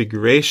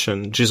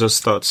transfiguration, Jesus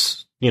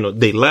starts,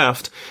 they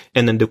left,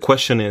 and then the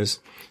question is,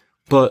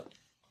 but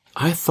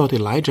I thought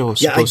Elijah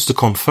was supposed to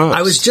come first.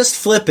 I was just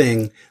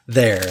flipping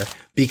there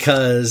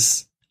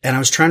and I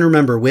was trying to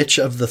remember which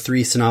of the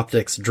three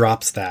synoptics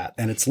drops that,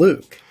 and it's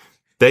Luke.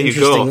 There you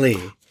go.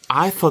 Interestingly.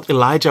 I thought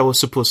Elijah was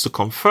supposed to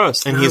come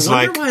first. And he's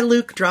I wonder why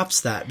Luke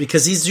drops that,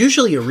 because he's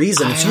usually a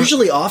reason. It's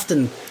usually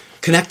often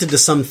connected to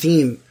some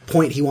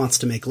point he wants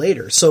to make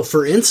later. So,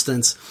 for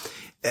instance,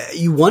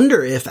 you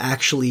wonder if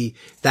actually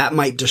that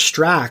might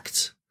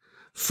distract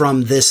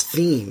from this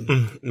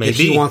theme maybe. if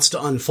he wants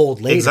to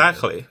unfold later.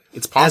 Exactly.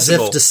 It's possible.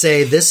 As if to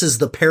say, this is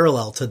the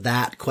parallel to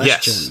that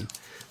question.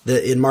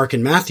 Yes. In Mark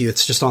and Matthew,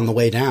 it's just on the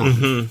way down.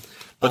 Mm-hmm.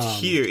 But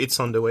here, it's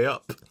on the way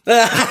up.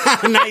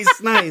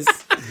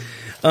 Nice.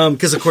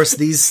 Because, of course,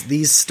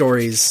 these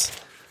stories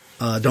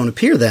don't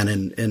appear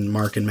then in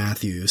Mark and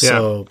Matthew.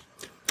 So,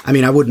 I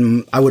mean, I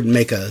wouldn't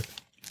make a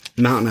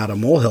mountain out of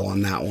molehill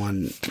on that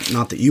one.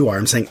 Not that you are.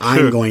 I'm saying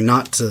I'm going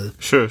not to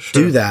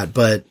do that.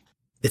 But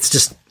it's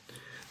just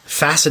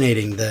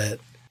fascinating that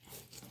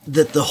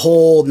the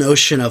whole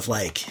notion of,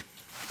 like,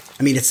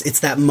 I mean,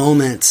 it's that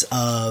moment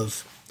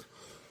of,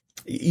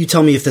 you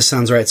tell me if this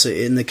sounds right. So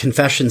in the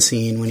confession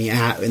scene, when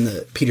in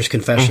the Peter's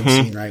confession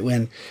scene, right?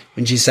 When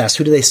Jesus asks,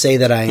 who do they say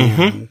that I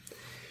am?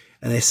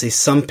 And they say,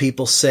 some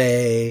people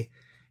say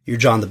you're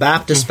John the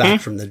Baptist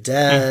back from the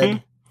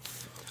dead.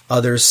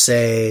 Others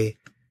say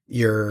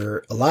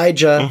you're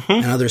Elijah,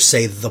 and others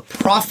say the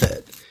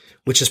prophet,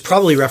 which is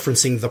probably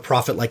referencing the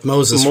prophet like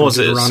Moses. From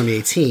Deuteronomy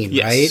 18,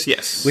 right?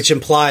 Yes. Which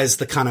implies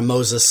the kind of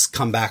Moses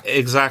comeback.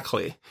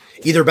 Exactly.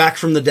 Either back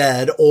from the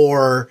dead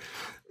or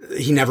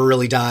he never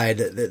really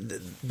died.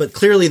 But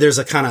clearly there's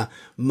a kind of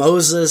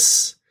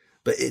Moses,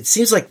 but it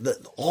seems like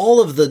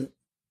all of the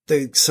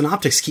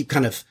synoptics keep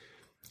kind of,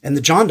 and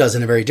the John does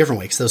in a very different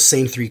way, because those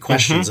same three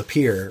questions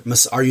appear.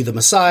 Are you the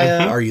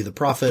Messiah? Are you the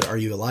prophet? Are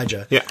you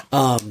Elijah? Yeah.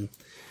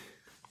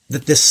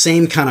 That this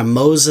same kind of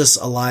Moses,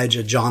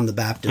 Elijah, John the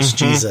Baptist,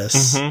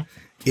 Jesus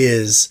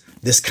is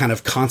this kind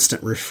of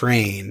constant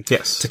refrain.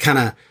 Yes. To kind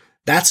of,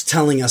 that's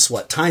telling us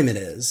what time it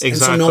is.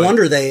 Exactly. And so no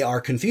wonder they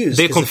are confused.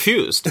 They're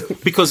confused.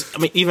 Because, I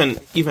mean,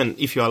 even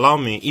if you allow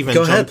me, even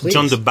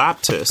John the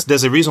Baptist,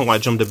 there's a reason why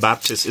John the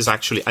Baptist is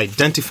actually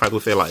identified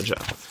with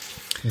Elijah.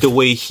 The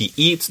way he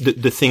eats,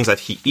 the things that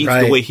he eats,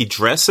 the way he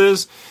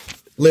dresses.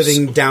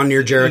 Living down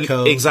near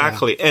Jericho.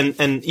 Exactly. Yeah.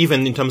 And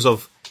even in terms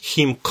of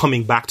him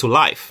coming back to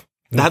life.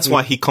 That's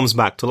why he comes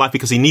back to life,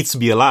 because he needs to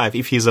be alive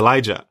if he's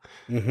Elijah.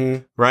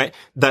 Right?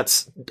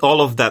 That's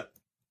all of that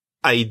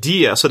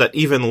idea, so that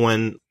even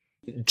when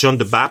John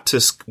the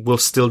Baptist will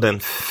still then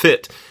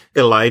fit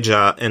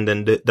Elijah, and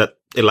then that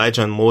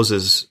Elijah and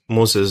Moses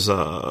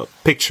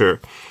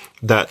picture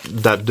that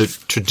the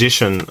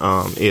tradition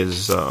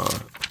is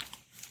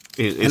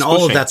and all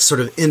pushing. of that's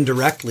sort of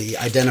indirectly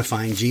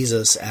identifying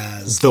Jesus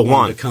as the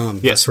one to come.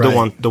 Yes,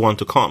 the one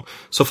to come.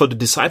 So for the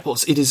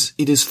disciples, it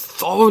is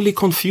thoroughly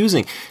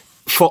confusing.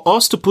 For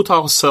us to put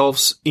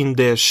ourselves in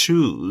their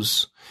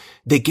shoes,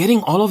 they're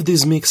getting all of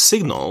these mixed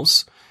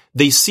signals.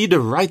 They see the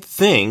right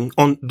thing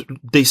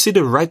they see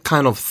the right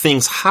kind of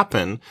things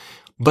happen,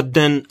 but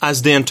then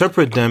as they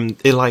interpret them,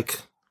 they're like,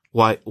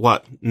 why,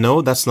 what?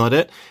 No, that's not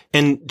it.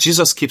 And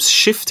Jesus keeps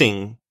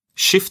shifting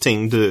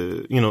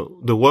the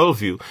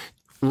worldview,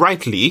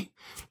 rightly,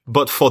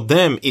 but for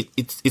them,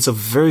 it's a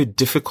very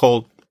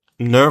difficult,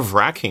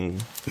 nerve-wracking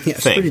thing.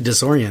 It's pretty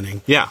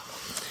disorienting. Yeah.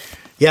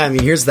 Yeah, I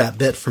mean, here's that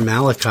bit from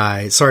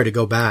Malachi. Sorry to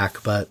go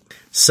back, but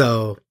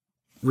so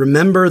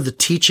remember the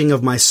teaching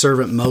of my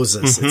servant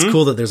Moses. It's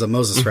cool that there's a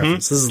Moses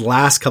reference. This is the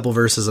last couple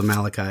verses of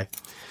Malachi.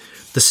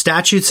 The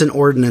statutes and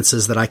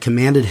ordinances that I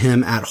commanded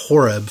him at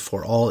Horeb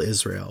for all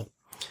Israel.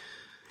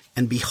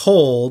 And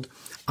behold,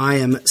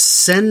 I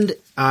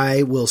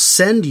will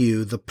send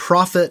you the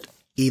prophet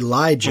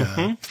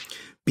Elijah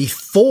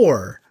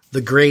before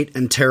the great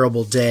and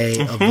terrible day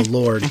of the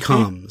Lord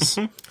comes.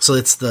 So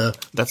that's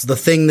the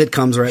thing that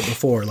comes right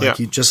before, like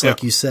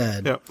like you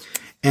said. Yeah.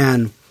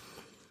 And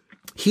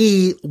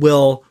he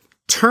will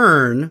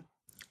turn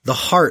the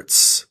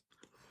hearts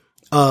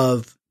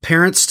of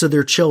parents to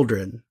their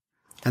children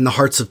and the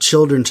hearts of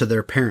children to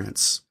their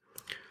parents,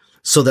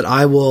 so that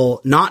I will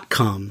not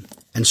come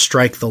and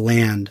strike the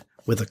land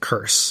with a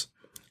curse.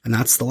 And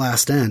that's the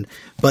last end.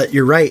 But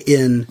you're right,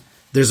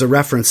 there's a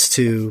reference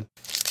to,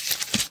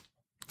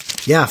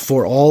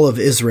 for all of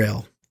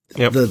Israel.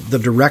 Yep. The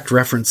direct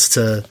reference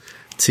to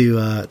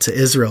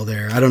Israel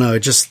there. I don't know.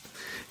 It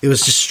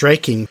was just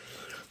striking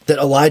that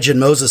Elijah and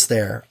Moses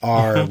there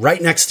are right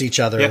next to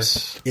each other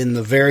in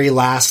the very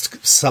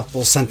last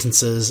supple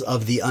sentences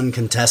of the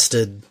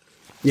uncontested,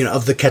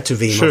 of the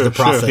Ketuvim, of the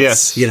prophets,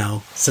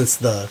 since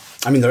the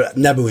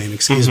Nebuim,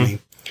 excuse me,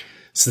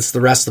 since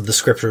the rest of the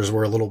scriptures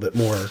were a little bit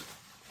more,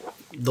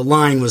 the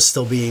line was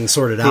still being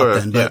sorted out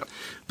then.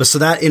 But so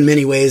that in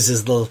many ways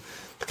is the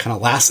kind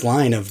of last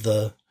line of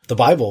the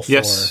Bible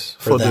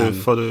for them.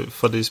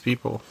 For these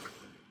people.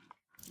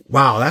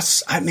 Wow,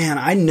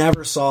 I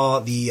never saw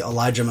the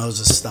Elijah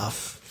Moses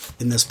stuff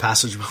in this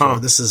passage before.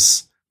 This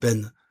has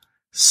been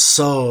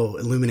so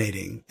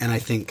illuminating, and I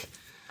think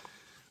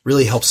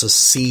really helps us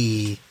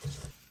see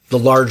the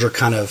larger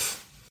kind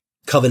of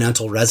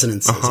covenantal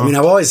resonances. I mean,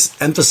 I've always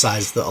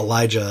emphasized the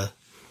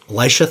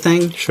Elisha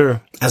thing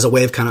as a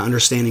way of kind of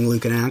understanding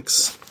Luke and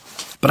Acts,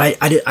 but I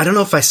don't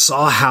know if I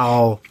saw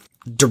how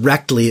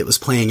directly it was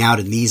playing out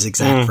in these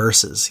exact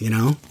verses, you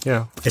know?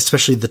 Yeah.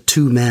 Especially the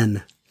two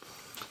men.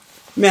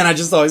 Man, I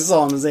just always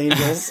saw them as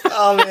angels.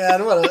 Oh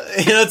man,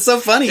 it's so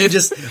funny.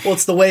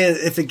 It's the way,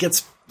 if it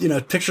gets,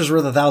 picture's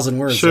worth 1,000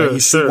 words, sure, right? You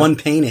see one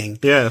painting.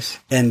 Yes.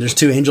 And there's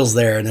two angels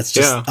there, and it's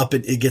just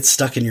it gets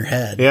stuck in your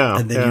head. Yeah.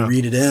 And then you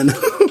read it in.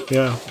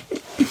 Yeah.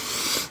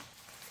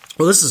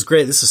 Well, this is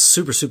great. This is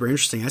super, super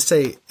interesting. I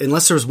say,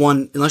 unless you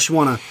want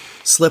to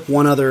slip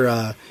one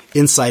other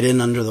insight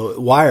in under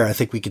the wire, I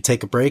think we could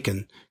take a break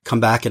and come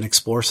back and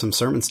explore some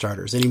sermon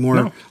starters. Any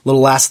more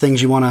little last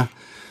things you want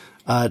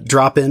to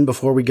drop in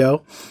before we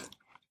go?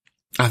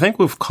 I think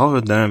we've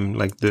covered them.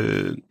 Like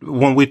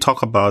when we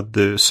talk about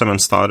the sermon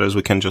starters,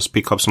 we can just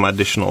pick up some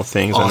additional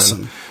things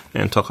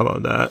and talk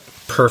about that.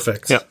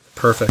 Perfect. Yeah.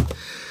 Perfect.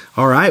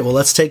 All right. Well,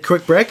 let's take a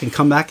quick break and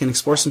come back and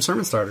explore some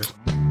sermon starters.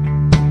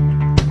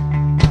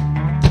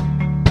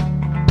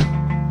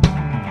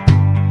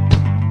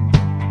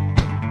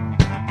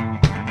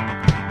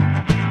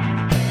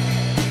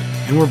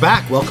 And we're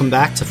back. Welcome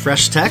back to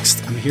Fresh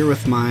Text. I'm here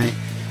with my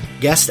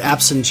guest,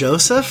 Abson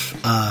Joseph.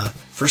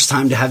 First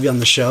time to have you on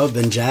the show. I've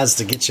been jazzed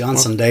to get you on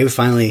someday. We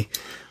finally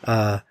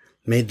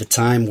made the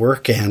time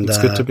work. And it's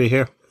good to be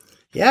here.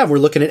 Yeah, we're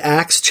looking at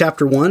Acts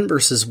chapter 1,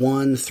 verses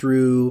 1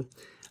 through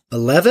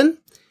 11.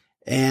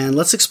 And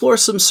let's explore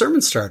some sermon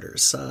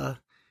starters.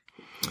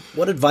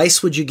 What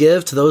advice would you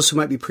give to those who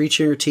might be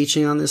preaching or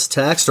teaching on this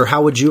text? Or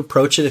how would you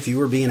approach it if you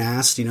were being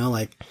asked,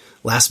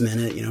 last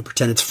minute,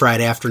 pretend it's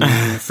Friday afternoon,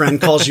 and a friend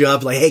calls you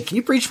up like, hey, can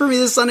you preach for me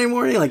this Sunday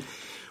morning? Like,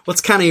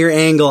 what's kind of your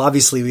angle?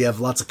 Obviously, we have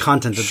lots of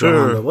content to draw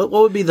on, but what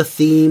would be the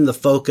theme, the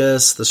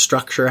focus, the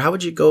structure? How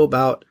would you go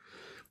about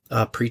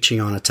preaching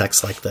on a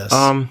text like this?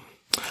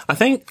 I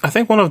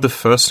think one of the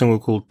first things we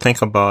could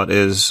think about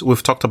is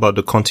we've talked about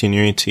the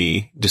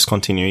continuity,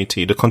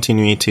 discontinuity, the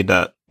continuity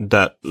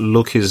that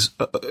Luke is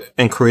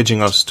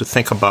encouraging us to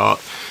think about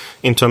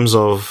in terms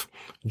of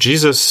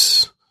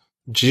Jesus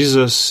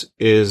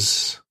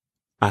is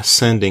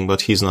ascending,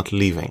 but he's not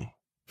leaving.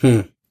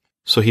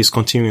 So he's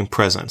continuing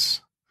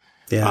presence.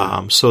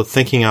 Yeah. So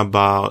thinking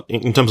about,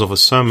 in terms of a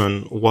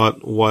sermon,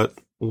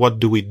 what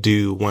do we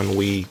do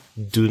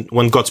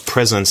when God's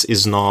presence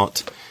is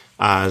not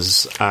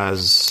as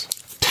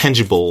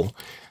tangible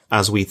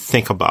as we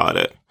think about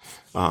it?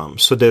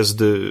 So there's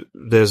the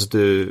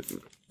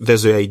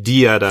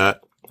idea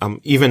that,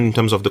 even in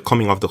terms of the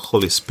coming of the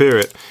Holy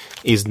Spirit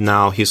is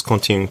now his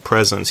continuing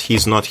presence.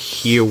 He's not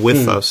here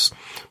with us,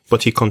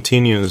 but he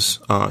continues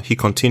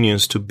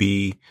to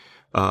be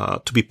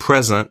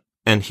present,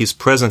 and his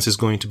presence is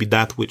going to be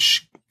that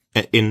which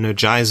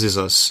energizes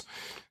us,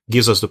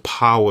 gives us the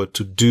power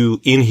to do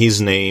in his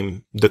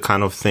name the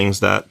kind of things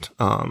that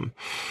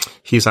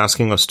he's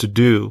asking us to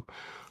do.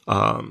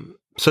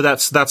 So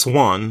that's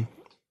one.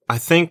 I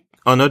think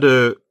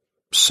another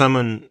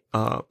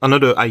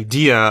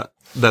idea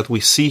that we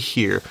see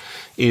here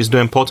is the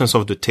importance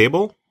of the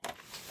table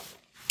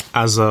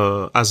as a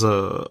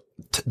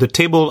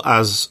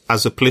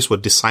place where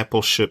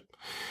discipleship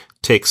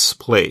takes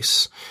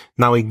place.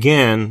 Now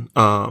again,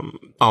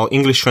 our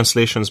English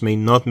translations may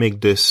not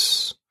make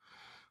this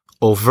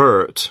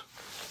overt,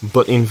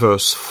 but in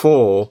verse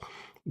 4,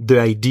 the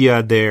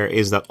idea there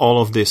is that all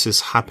of this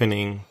is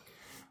happening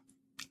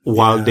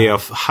while they are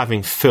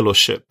having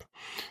fellowship.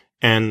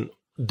 And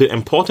the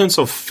importance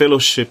of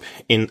fellowship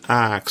in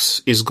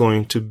Acts is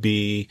going to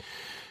be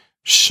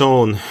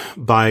shown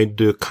by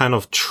the kind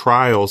of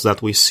trials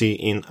that we see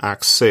in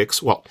Acts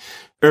 6. Well,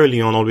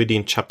 early on, already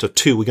in chapter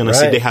 2, we're going to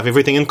see they have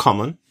everything in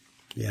common,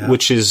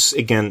 which is,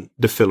 again,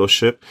 the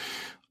fellowship.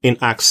 In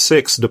Acts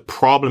 6, the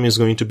problem is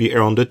going to be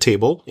around the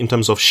table in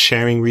terms of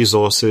sharing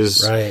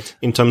resources,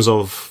 in terms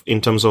of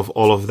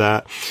all of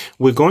that.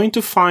 We're going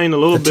to find a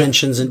little bit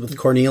tensions with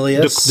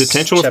Cornelius. The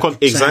tension with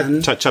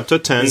chapter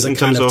 10 is in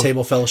terms of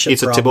table fellowship.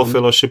 It's a table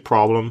fellowship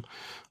problem.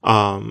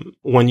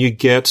 When you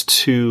get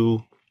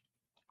to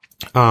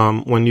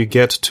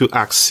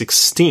Acts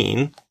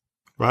 16,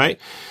 right?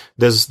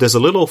 There's a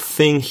little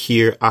thing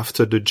here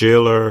after the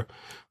jailer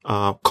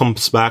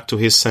comes back to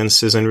his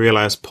senses and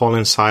realizes Paul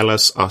and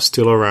Silas are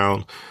still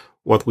around.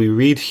 What we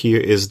read here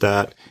is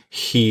that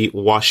he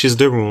washes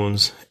the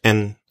wounds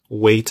and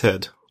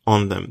waited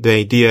on them. The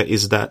idea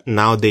is that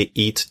now they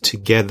eat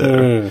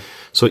together.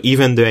 So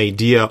even the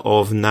idea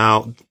of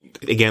now,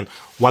 again,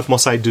 what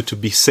must I do to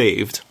be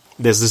saved?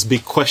 There's this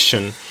big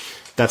question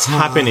that's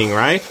happening,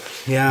 right?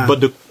 Yeah.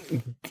 But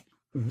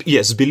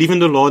yes, believe in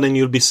the Lord and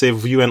you'll be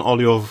saved, you and all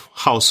your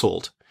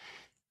household.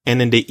 And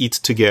then they eat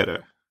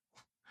together.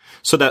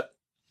 So that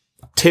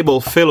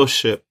table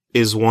fellowship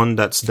is one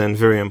that's then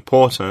very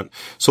important.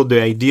 So the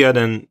idea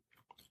then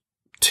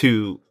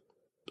to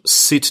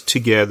sit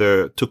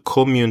together, to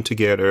commune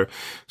together.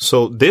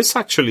 So this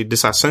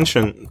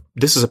Ascension,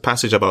 this is a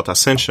passage about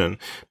Ascension,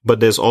 but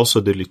there's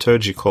also the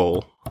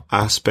liturgical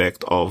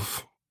aspect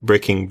of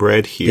breaking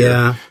bread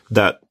here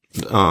that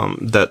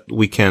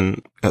we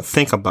can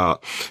think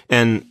about.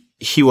 And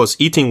he was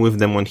eating with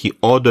them when he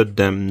ordered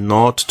them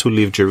not to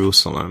leave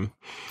Jerusalem,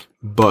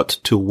 but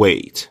to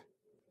wait.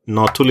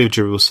 not to leave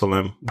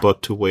Jerusalem,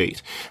 but to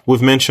wait.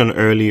 We've mentioned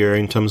earlier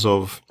in terms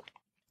of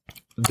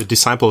the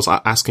disciples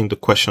are asking the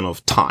question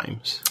of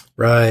times.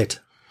 Right.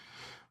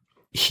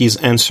 He's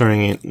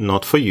answering it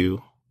not for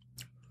you,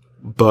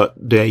 but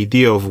the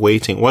idea of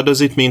waiting. What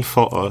does it mean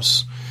for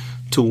us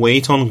to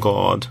wait on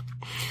God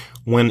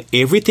when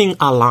everything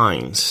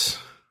aligns,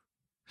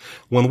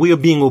 when we are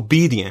being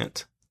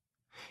obedient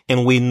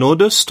and we know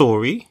the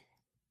story,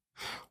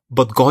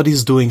 but God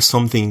is doing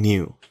something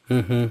new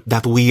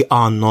that we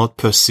are not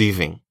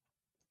perceiving?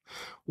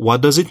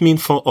 What does it mean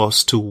for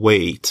us to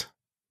wait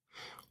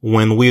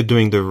when we're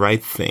doing the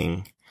right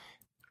thing,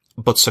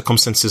 but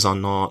circumstances are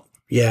not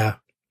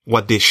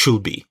what they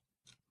should be?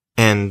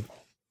 And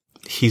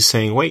he's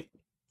saying, wait.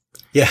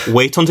 Yeah.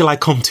 Wait until I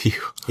come to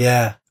you.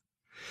 Yeah.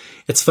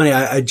 It's funny.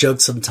 I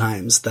joke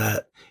sometimes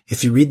that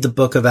if you read the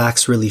book of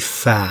Acts really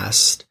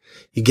fast,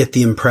 you get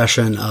the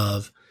impression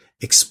of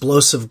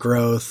explosive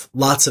growth,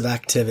 lots of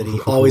activity,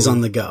 always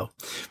on the go.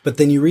 But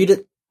then you read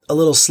it a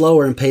little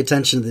slower and pay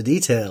attention to the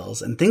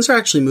details, and things are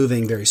actually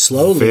moving very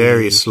slowly.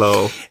 Very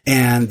slow.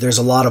 And there's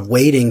a lot of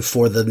waiting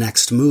for the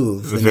next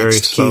move, the very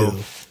next slow.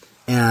 cue.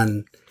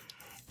 And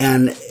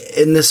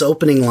in this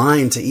opening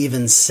line to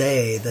even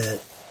say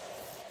that,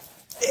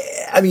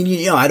 I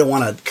mean, I don't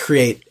want to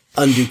create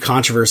undue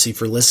controversy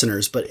for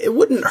listeners, but it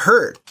wouldn't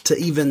hurt to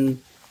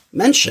even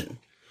mention.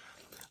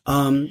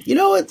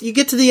 You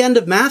get to the end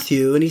of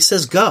Matthew and he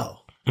says, go.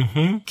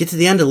 Mm-hmm. Get to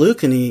the end of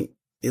Luke and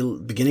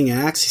beginning of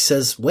Acts, he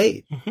says,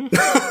 wait.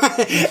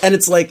 Mm-hmm. And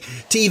it's like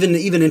to even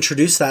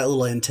introduce that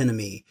little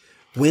antinomy.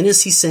 When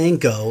is he saying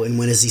go and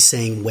when is he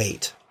saying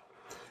wait?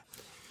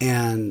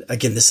 And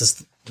again, this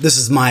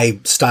is my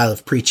style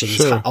of preaching.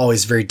 Sure. It's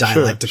always very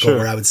dialectical,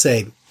 where I would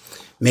say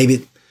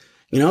maybe,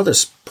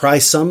 there's probably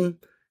some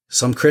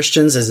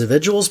Christians as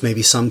individuals,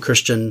 maybe some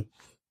Christian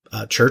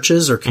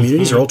churches or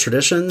communities or old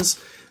traditions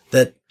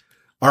that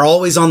are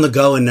always on the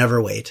go and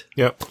never wait.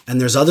 Yep.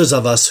 And there's others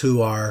of us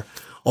who are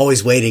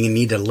always waiting and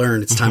need to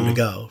learn it's time to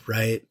go,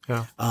 right?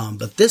 Yeah.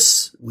 But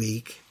this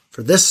week,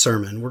 for this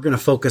sermon, we're going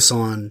to focus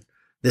on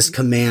this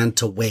command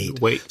to wait.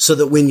 So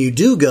that when you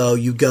do go,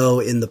 you go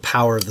in the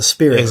power of the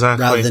Spirit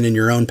rather than in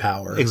your own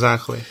power.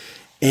 Exactly.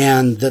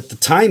 And that the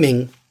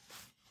timing,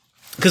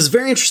 because it's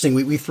very interesting.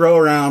 We throw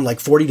around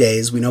like 40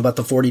 days. We know about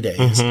the 40 days.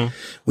 Mm-hmm.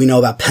 We know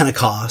about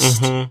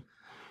Pentecost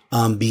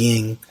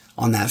being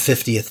on that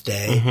 50th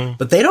day,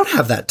 but they don't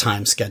have that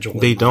time schedule.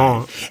 They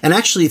don't. And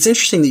actually, it's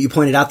interesting that you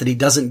pointed out that he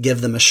doesn't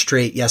give them a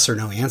straight yes or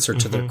no answer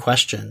to their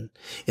question.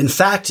 In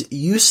fact,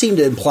 you seem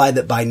to imply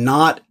that by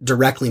not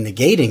directly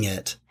negating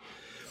it,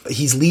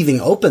 he's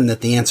leaving open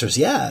that the answer is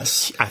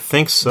yes. I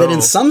think so. That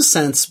in some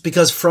sense,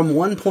 because from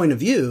one point of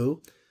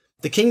view,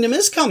 the kingdom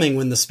is coming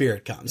when the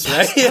Spirit comes,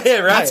 right? Yeah,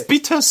 right. That's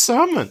Peter's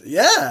sermon.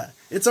 Yeah.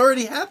 It's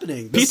already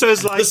happening. Peter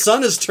is like, the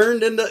sun has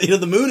turned into,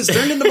 the moon has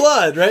turned into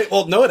blood, right?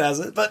 Well, no, it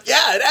hasn't, but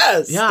yeah, it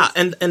has. Yeah.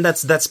 And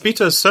that's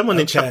Peter's sermon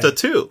in chapter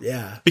 2.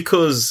 Yeah.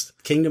 Because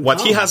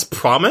what he has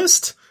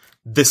promised,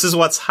 this is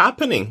what's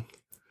happening.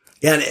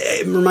 Yeah. And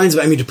it reminds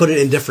me, to put it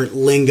in different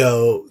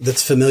lingo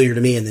that's familiar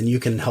to me, and then you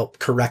can help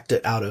correct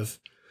it out of.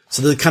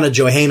 So the kind of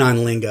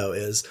Johannine lingo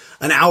is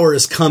an hour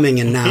is coming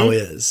and now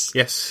is.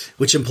 Yes.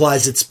 Which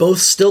implies it's both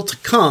still to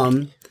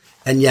come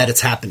and yet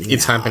it's happening.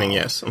 It's happening,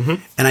 yes. Mm-hmm.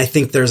 And I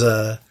think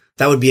that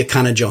would be a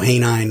kind of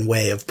Johannine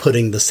way of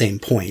putting the same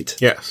point.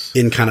 Yes.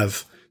 In kind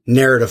of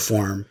narrative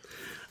form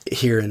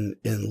here in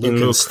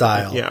Lucan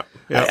style. Yeah.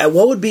 Yeah.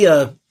 What would be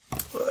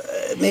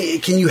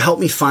can you help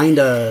me find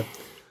a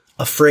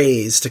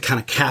phrase to kind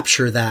of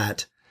capture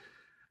that?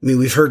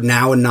 We've heard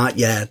now and not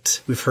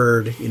yet. We've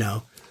heard,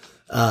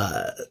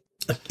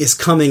 is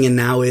coming and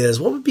now is.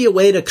 What would be a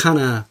way to kind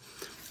of,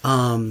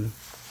 I'm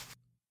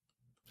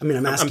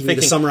asking you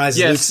to summarize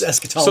Luke's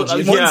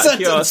eschatology in one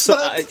sentence.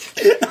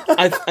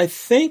 I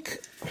think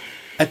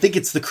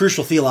it's the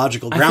crucial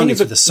theological grounding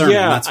for the sermon.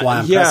 That's why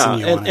I'm pressing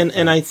you on it.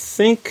 And I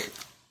think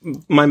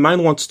my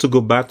mind wants to go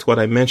back to what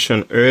I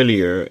mentioned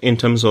earlier in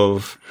terms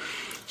of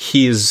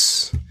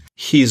he's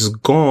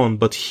gone,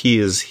 but he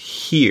is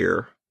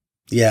here.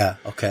 Yeah.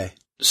 Okay.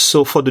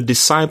 So for the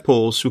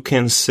disciples who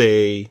can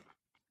say,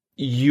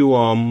 you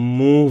are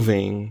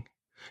moving,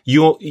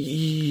 you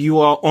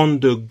are on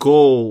the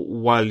go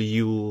while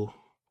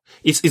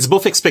it's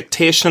both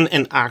expectation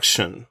and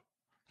action.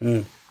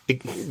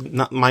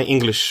 Not my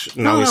English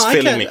now is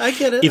failing me. I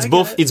get it.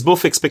 It's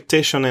both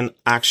expectation and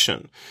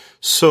action.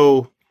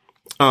 So,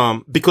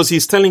 because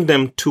he's telling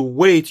them to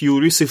wait, you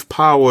will receive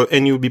power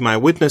and you'll be my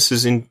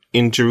witnesses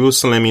in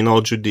Jerusalem, in all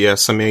Judea,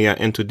 Samaria,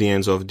 and to the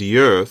ends of the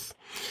earth.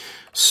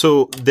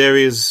 So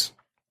there's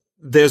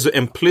an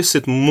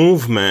implicit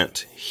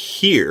movement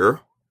here,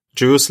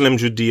 Jerusalem,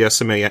 Judea,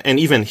 Samaria, and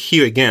even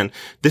here again,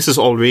 this is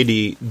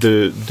already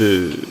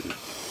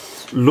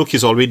Luke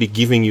is already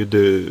giving you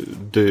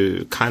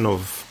the kind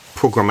of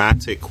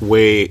programmatic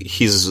way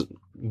his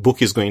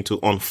book is going to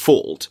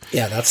unfold.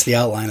 Yeah, that's the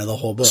outline of the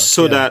whole book.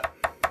 So that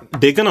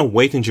they're going to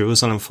wait in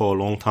Jerusalem for a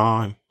long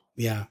time.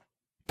 Yeah.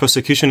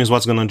 Persecution is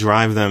what's going to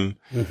drive them.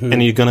 Mm-hmm.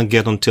 And you're going to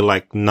get until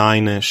like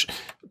 9-ish.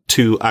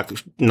 to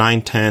Act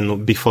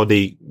 9:10 before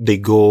they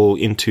go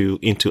into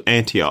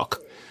Antioch.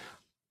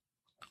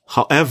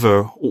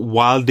 However,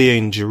 while they're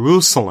in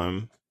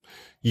Jerusalem,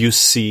 you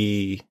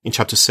see in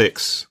chapter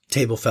 6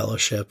 table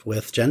fellowship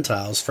with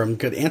Gentiles from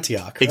good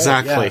Antioch. Right?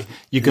 Exactly. Yeah.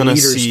 You're gonna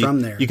Leaders see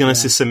from there. You're gonna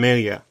see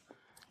Samaria.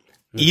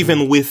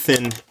 Even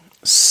within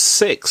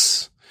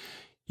 6,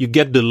 you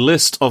get the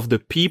list of the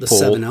people. The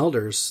 7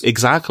 elders.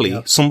 Exactly.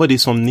 Yep.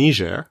 Somebody's from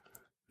Niger.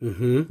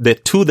 There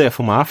are 2 there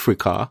from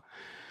Africa.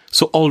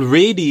 So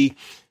already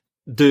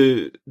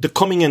the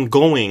coming and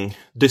going,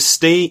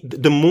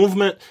 the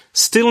movement,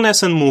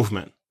 stillness and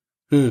movement.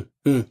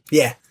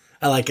 Yeah,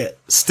 I like it.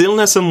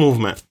 Stillness and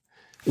movement.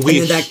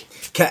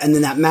 And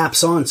then that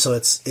maps on. So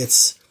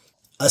it's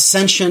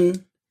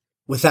ascension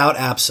without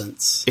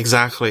absence.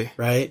 Exactly.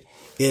 Right?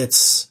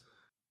 It's,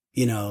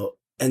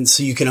 and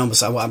so you can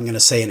almost, I'm going to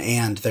say an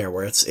and there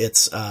where it's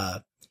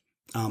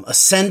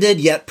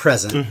ascended yet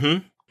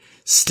present.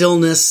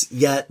 Stillness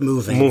yet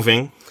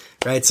moving.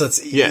 Right? So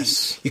it's,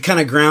 yes. You kind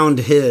of ground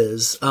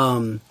his,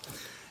 and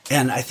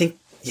I think,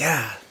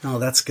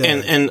 that's good.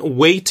 And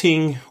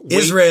waiting.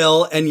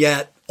 Israel and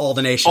yet all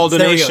the nations. All the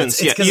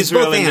nations. It's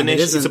Israel and the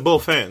nations. It's a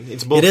both and.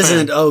 It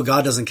isn't,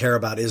 God doesn't care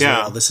about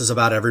Israel. Yeah. This is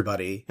about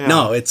everybody. Yeah.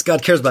 No, it's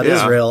God cares about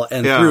Israel,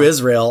 and through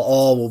Israel,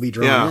 all will be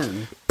drawn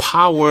in.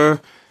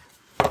 Power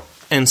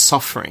and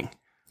suffering.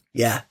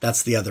 Yeah,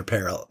 that's the other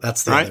parallel.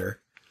 That's the other.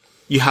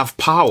 You have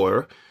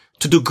power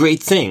to do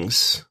great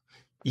things,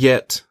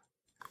 yet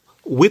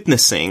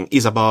witnessing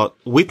is about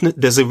witness.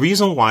 There's a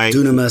reason why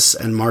dunamis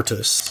and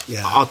martus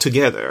are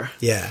together.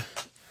 Yeah,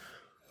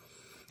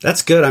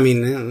 that's good. I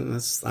mean,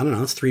 that's, I don't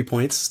know. It's 3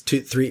 points,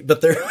 2, 3, but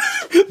they're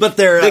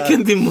they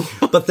can be more.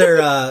 but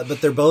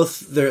they're both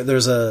there.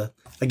 There's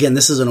again,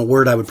 this isn't a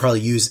word I would probably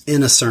use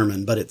in a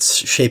sermon, but it's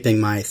shaping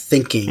my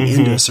thinking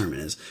into a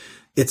sermon.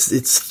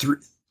 It's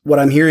what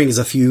I'm hearing is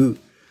a few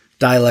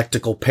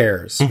dialectical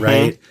pairs,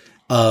 right?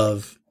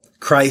 Of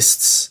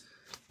Christ's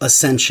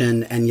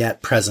ascension and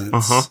yet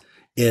presence.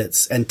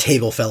 And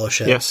table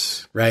fellowship.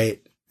 Yes.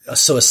 Right?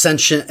 So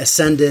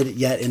ascended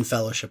yet in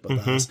fellowship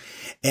with us.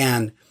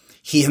 And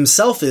he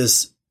himself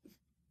is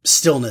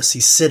stillness.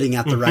 He's sitting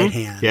at the right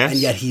hand. Yes. And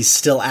yet he's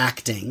still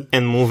acting.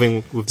 And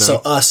moving with them.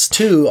 So us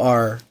too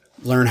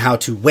learn how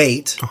to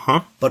wait,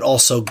 but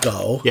also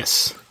go.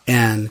 Yes.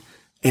 And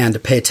to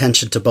pay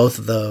attention to both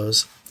of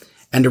those,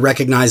 and to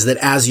recognize that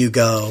as you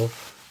go,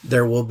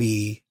 there will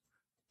be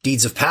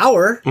deeds of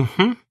power,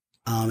 and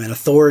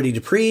authority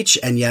to preach,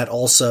 and yet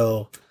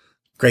also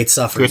great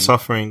suffering. Great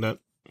suffering. That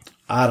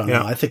I don't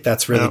know. I think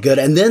that's really good.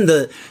 And then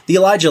the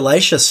Elijah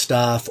Elisha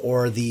stuff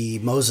or the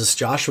Moses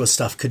Joshua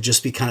stuff could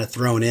just be kind of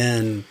thrown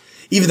in,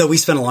 even though we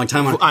spent a long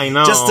time on it. I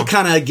know. Just to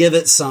kind of give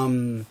it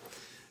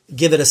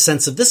a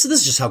sense of this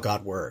is just how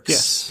God works.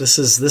 Yes. This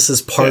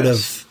is part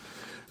of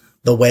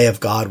the way of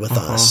God with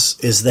us,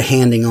 is the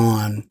handing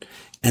on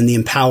and the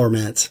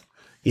empowerment,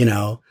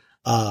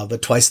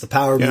 but twice the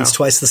power means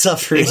twice the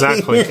suffering.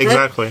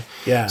 Exactly.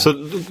 Yeah.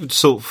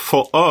 So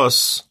for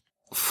us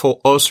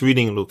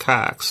reading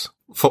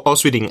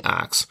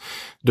Acts,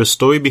 the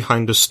story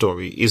behind the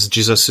story is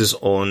Jesus'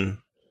 own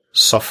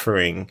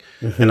suffering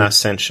and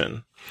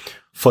ascension.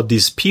 For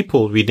these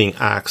people reading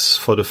Acts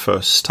for the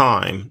first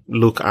time,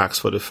 Acts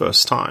for the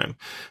first time,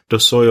 the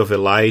story of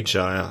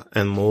Elijah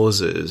and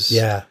Moses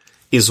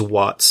is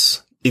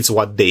what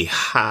they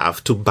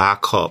have to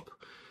back up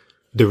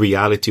the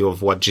reality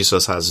of what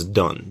Jesus has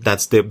done.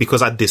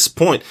 Because at this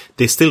point,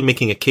 they're still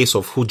making a case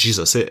of who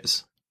Jesus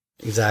is.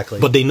 Exactly.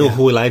 But they know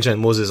who Elijah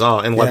and Moses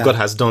are and what God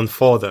has done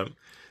for them.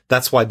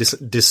 That's why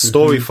this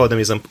story for them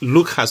is,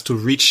 Luke has to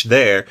reach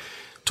there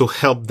to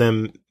help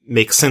them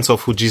make sense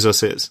of who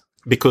Jesus is.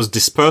 Because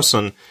this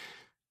person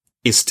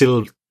is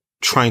still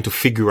trying to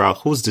figure out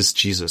who's this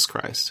Jesus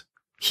Christ.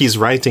 He's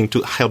writing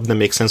to help them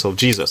make sense of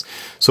Jesus.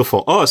 So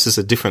for us, it's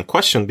a different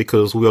question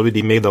because we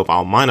already made up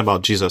our mind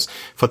about Jesus.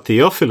 For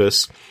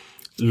Theophilus,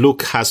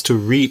 Luke has to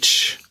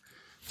reach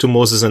to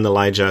Moses and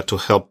Elijah to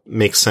help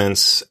make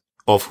sense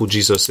of who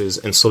Jesus is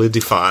and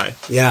solidify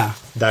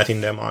that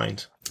in their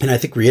mind. And I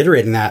think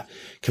reiterating that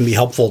can be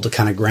helpful to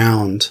kind of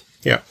ground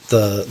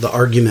the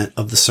argument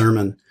of the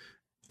sermon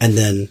and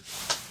then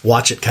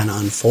watch it kind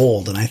of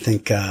unfold. And I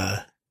think,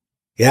 I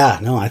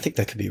think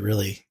that could be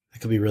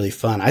really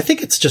fun. I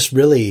think it's just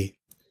really,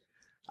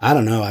 I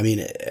don't know. I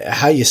mean,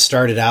 how you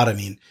started out,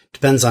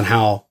 depends on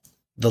how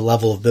the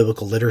level of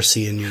biblical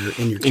literacy in your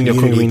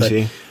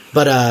community.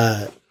 But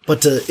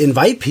to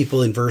invite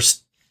people in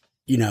verse,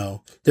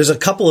 there's a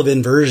couple of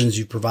inversions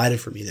you provided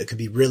for me that could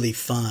be really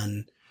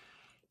fun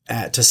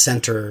to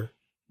center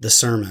the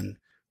sermon,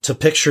 to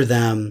picture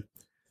them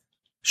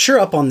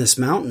up on this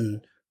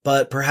mountain,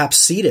 but perhaps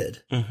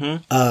seated,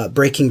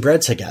 breaking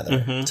bread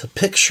together, to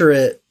picture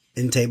it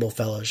in table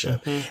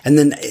fellowship. And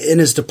then in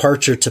his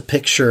departure, to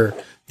picture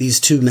these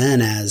two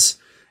men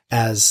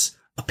as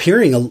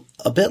appearing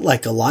a bit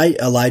like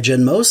Elijah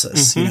and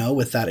Moses,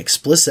 with that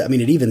explicit,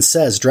 it even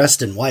says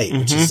dressed in white,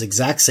 which is the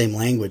exact same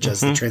language as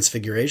the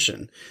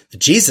transfiguration.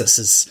 Jesus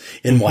is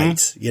in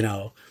white,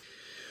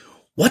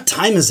 what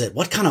time is it?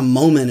 What kind of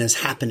moment is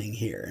happening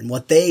here? And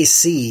what they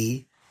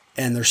see,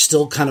 and they're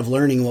still kind of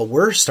learning what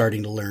we're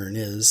starting to learn,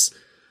 is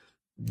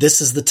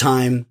this is the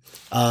time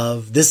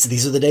of this.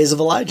 These are the days of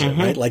Elijah,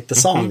 right? Like the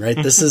song, right?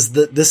 This is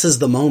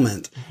the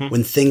moment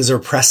when things are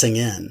pressing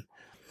in.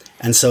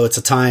 And so it's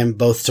a time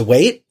both to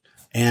wait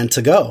and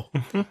to go,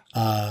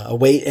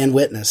 await and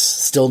witness,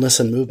 stillness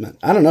and movement.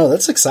 I don't know.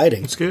 That's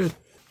exciting. It's good.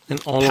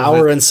 And all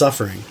power of it, and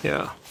suffering.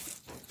 Yeah.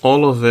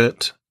 All of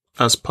it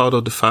as part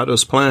of the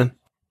Father's plan.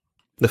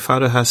 The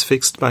Father has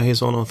fixed by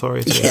his own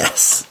authority.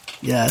 Yes.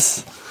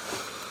 Yes.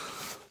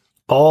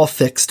 All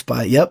fixed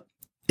by, yep.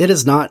 It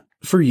is not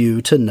for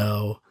you to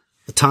know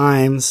the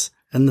times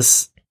and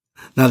this.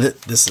 Now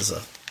this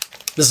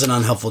is an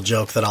unhelpful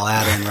joke that I'll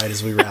add in right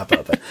as we wrap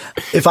up.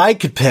 If I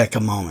could pick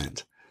a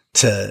moment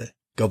to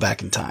go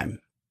back in time,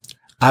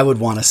 I would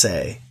want to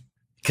say,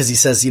 because he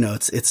says, you know,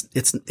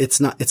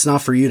 it's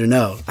not for you to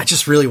know. I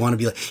just really want to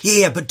be like,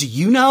 yeah, but do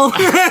you know?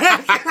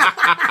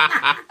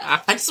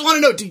 I just want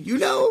to know, do you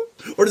know?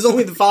 Or does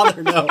only the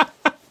Father know?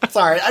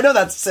 Sorry, I know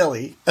that's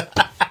silly.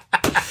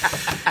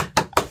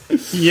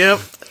 Yep.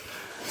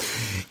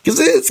 Because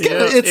it's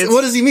kind of,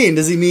 what does he mean?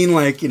 Does he mean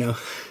like, you know,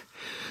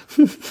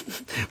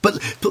 but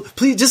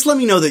please just let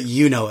me know that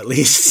you know at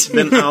least.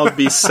 Then I'll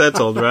be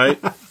settled, right?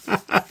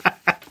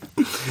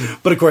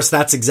 But of course,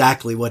 that's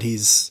exactly what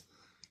he's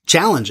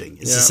challenging.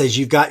 Is he says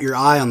you've got your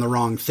eye on the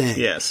wrong thing.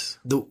 Yes.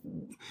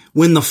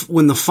 When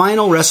the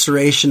final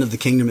restoration of the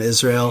kingdom of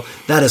Israel,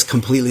 that is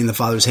completely in the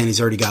Father's hand. He's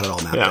already got it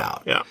all mapped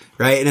out. Yeah.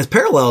 Right? And it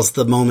parallels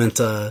the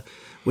moment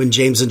when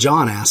James and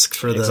John asked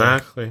for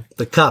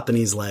the cup, and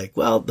he's like,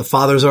 well, the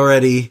Father's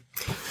already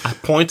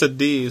appointed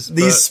these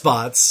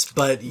spots,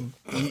 but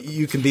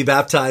you can be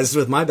baptized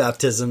with my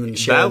baptism and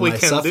share my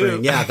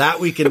suffering. Yeah, that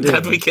we can do.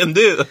 That we can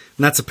do. And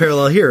that's a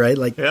parallel here, right?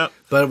 Like,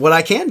 but what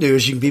I can do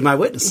is you can be my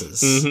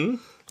witnesses. Mm-hmm.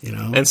 You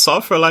know, and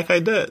suffer like I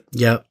did.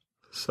 Yep.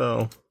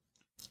 So,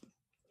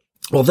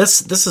 well,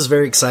 this is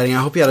very exciting. I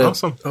hope you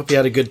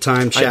had a good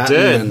time chatting. I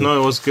did. No,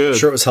 it was good. I'm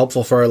sure it was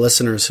helpful for our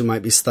listeners who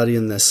might be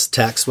studying this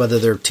text, whether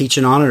they're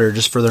teaching on it or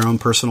just for their own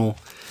personal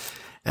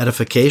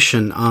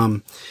edification.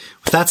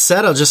 With that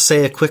said, I'll just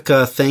say a quick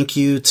thank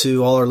you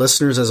to all our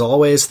listeners as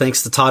always.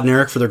 Thanks to Todd and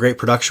Eric for their great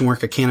production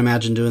work. I can't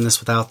imagine doing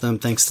this without them.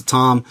 Thanks to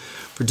Tom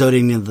for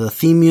donating the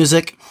theme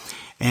music.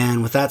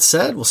 And with that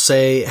said, we'll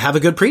say have a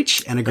good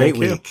preach and a great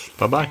week.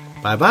 Bye-bye.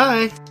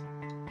 Bye-bye.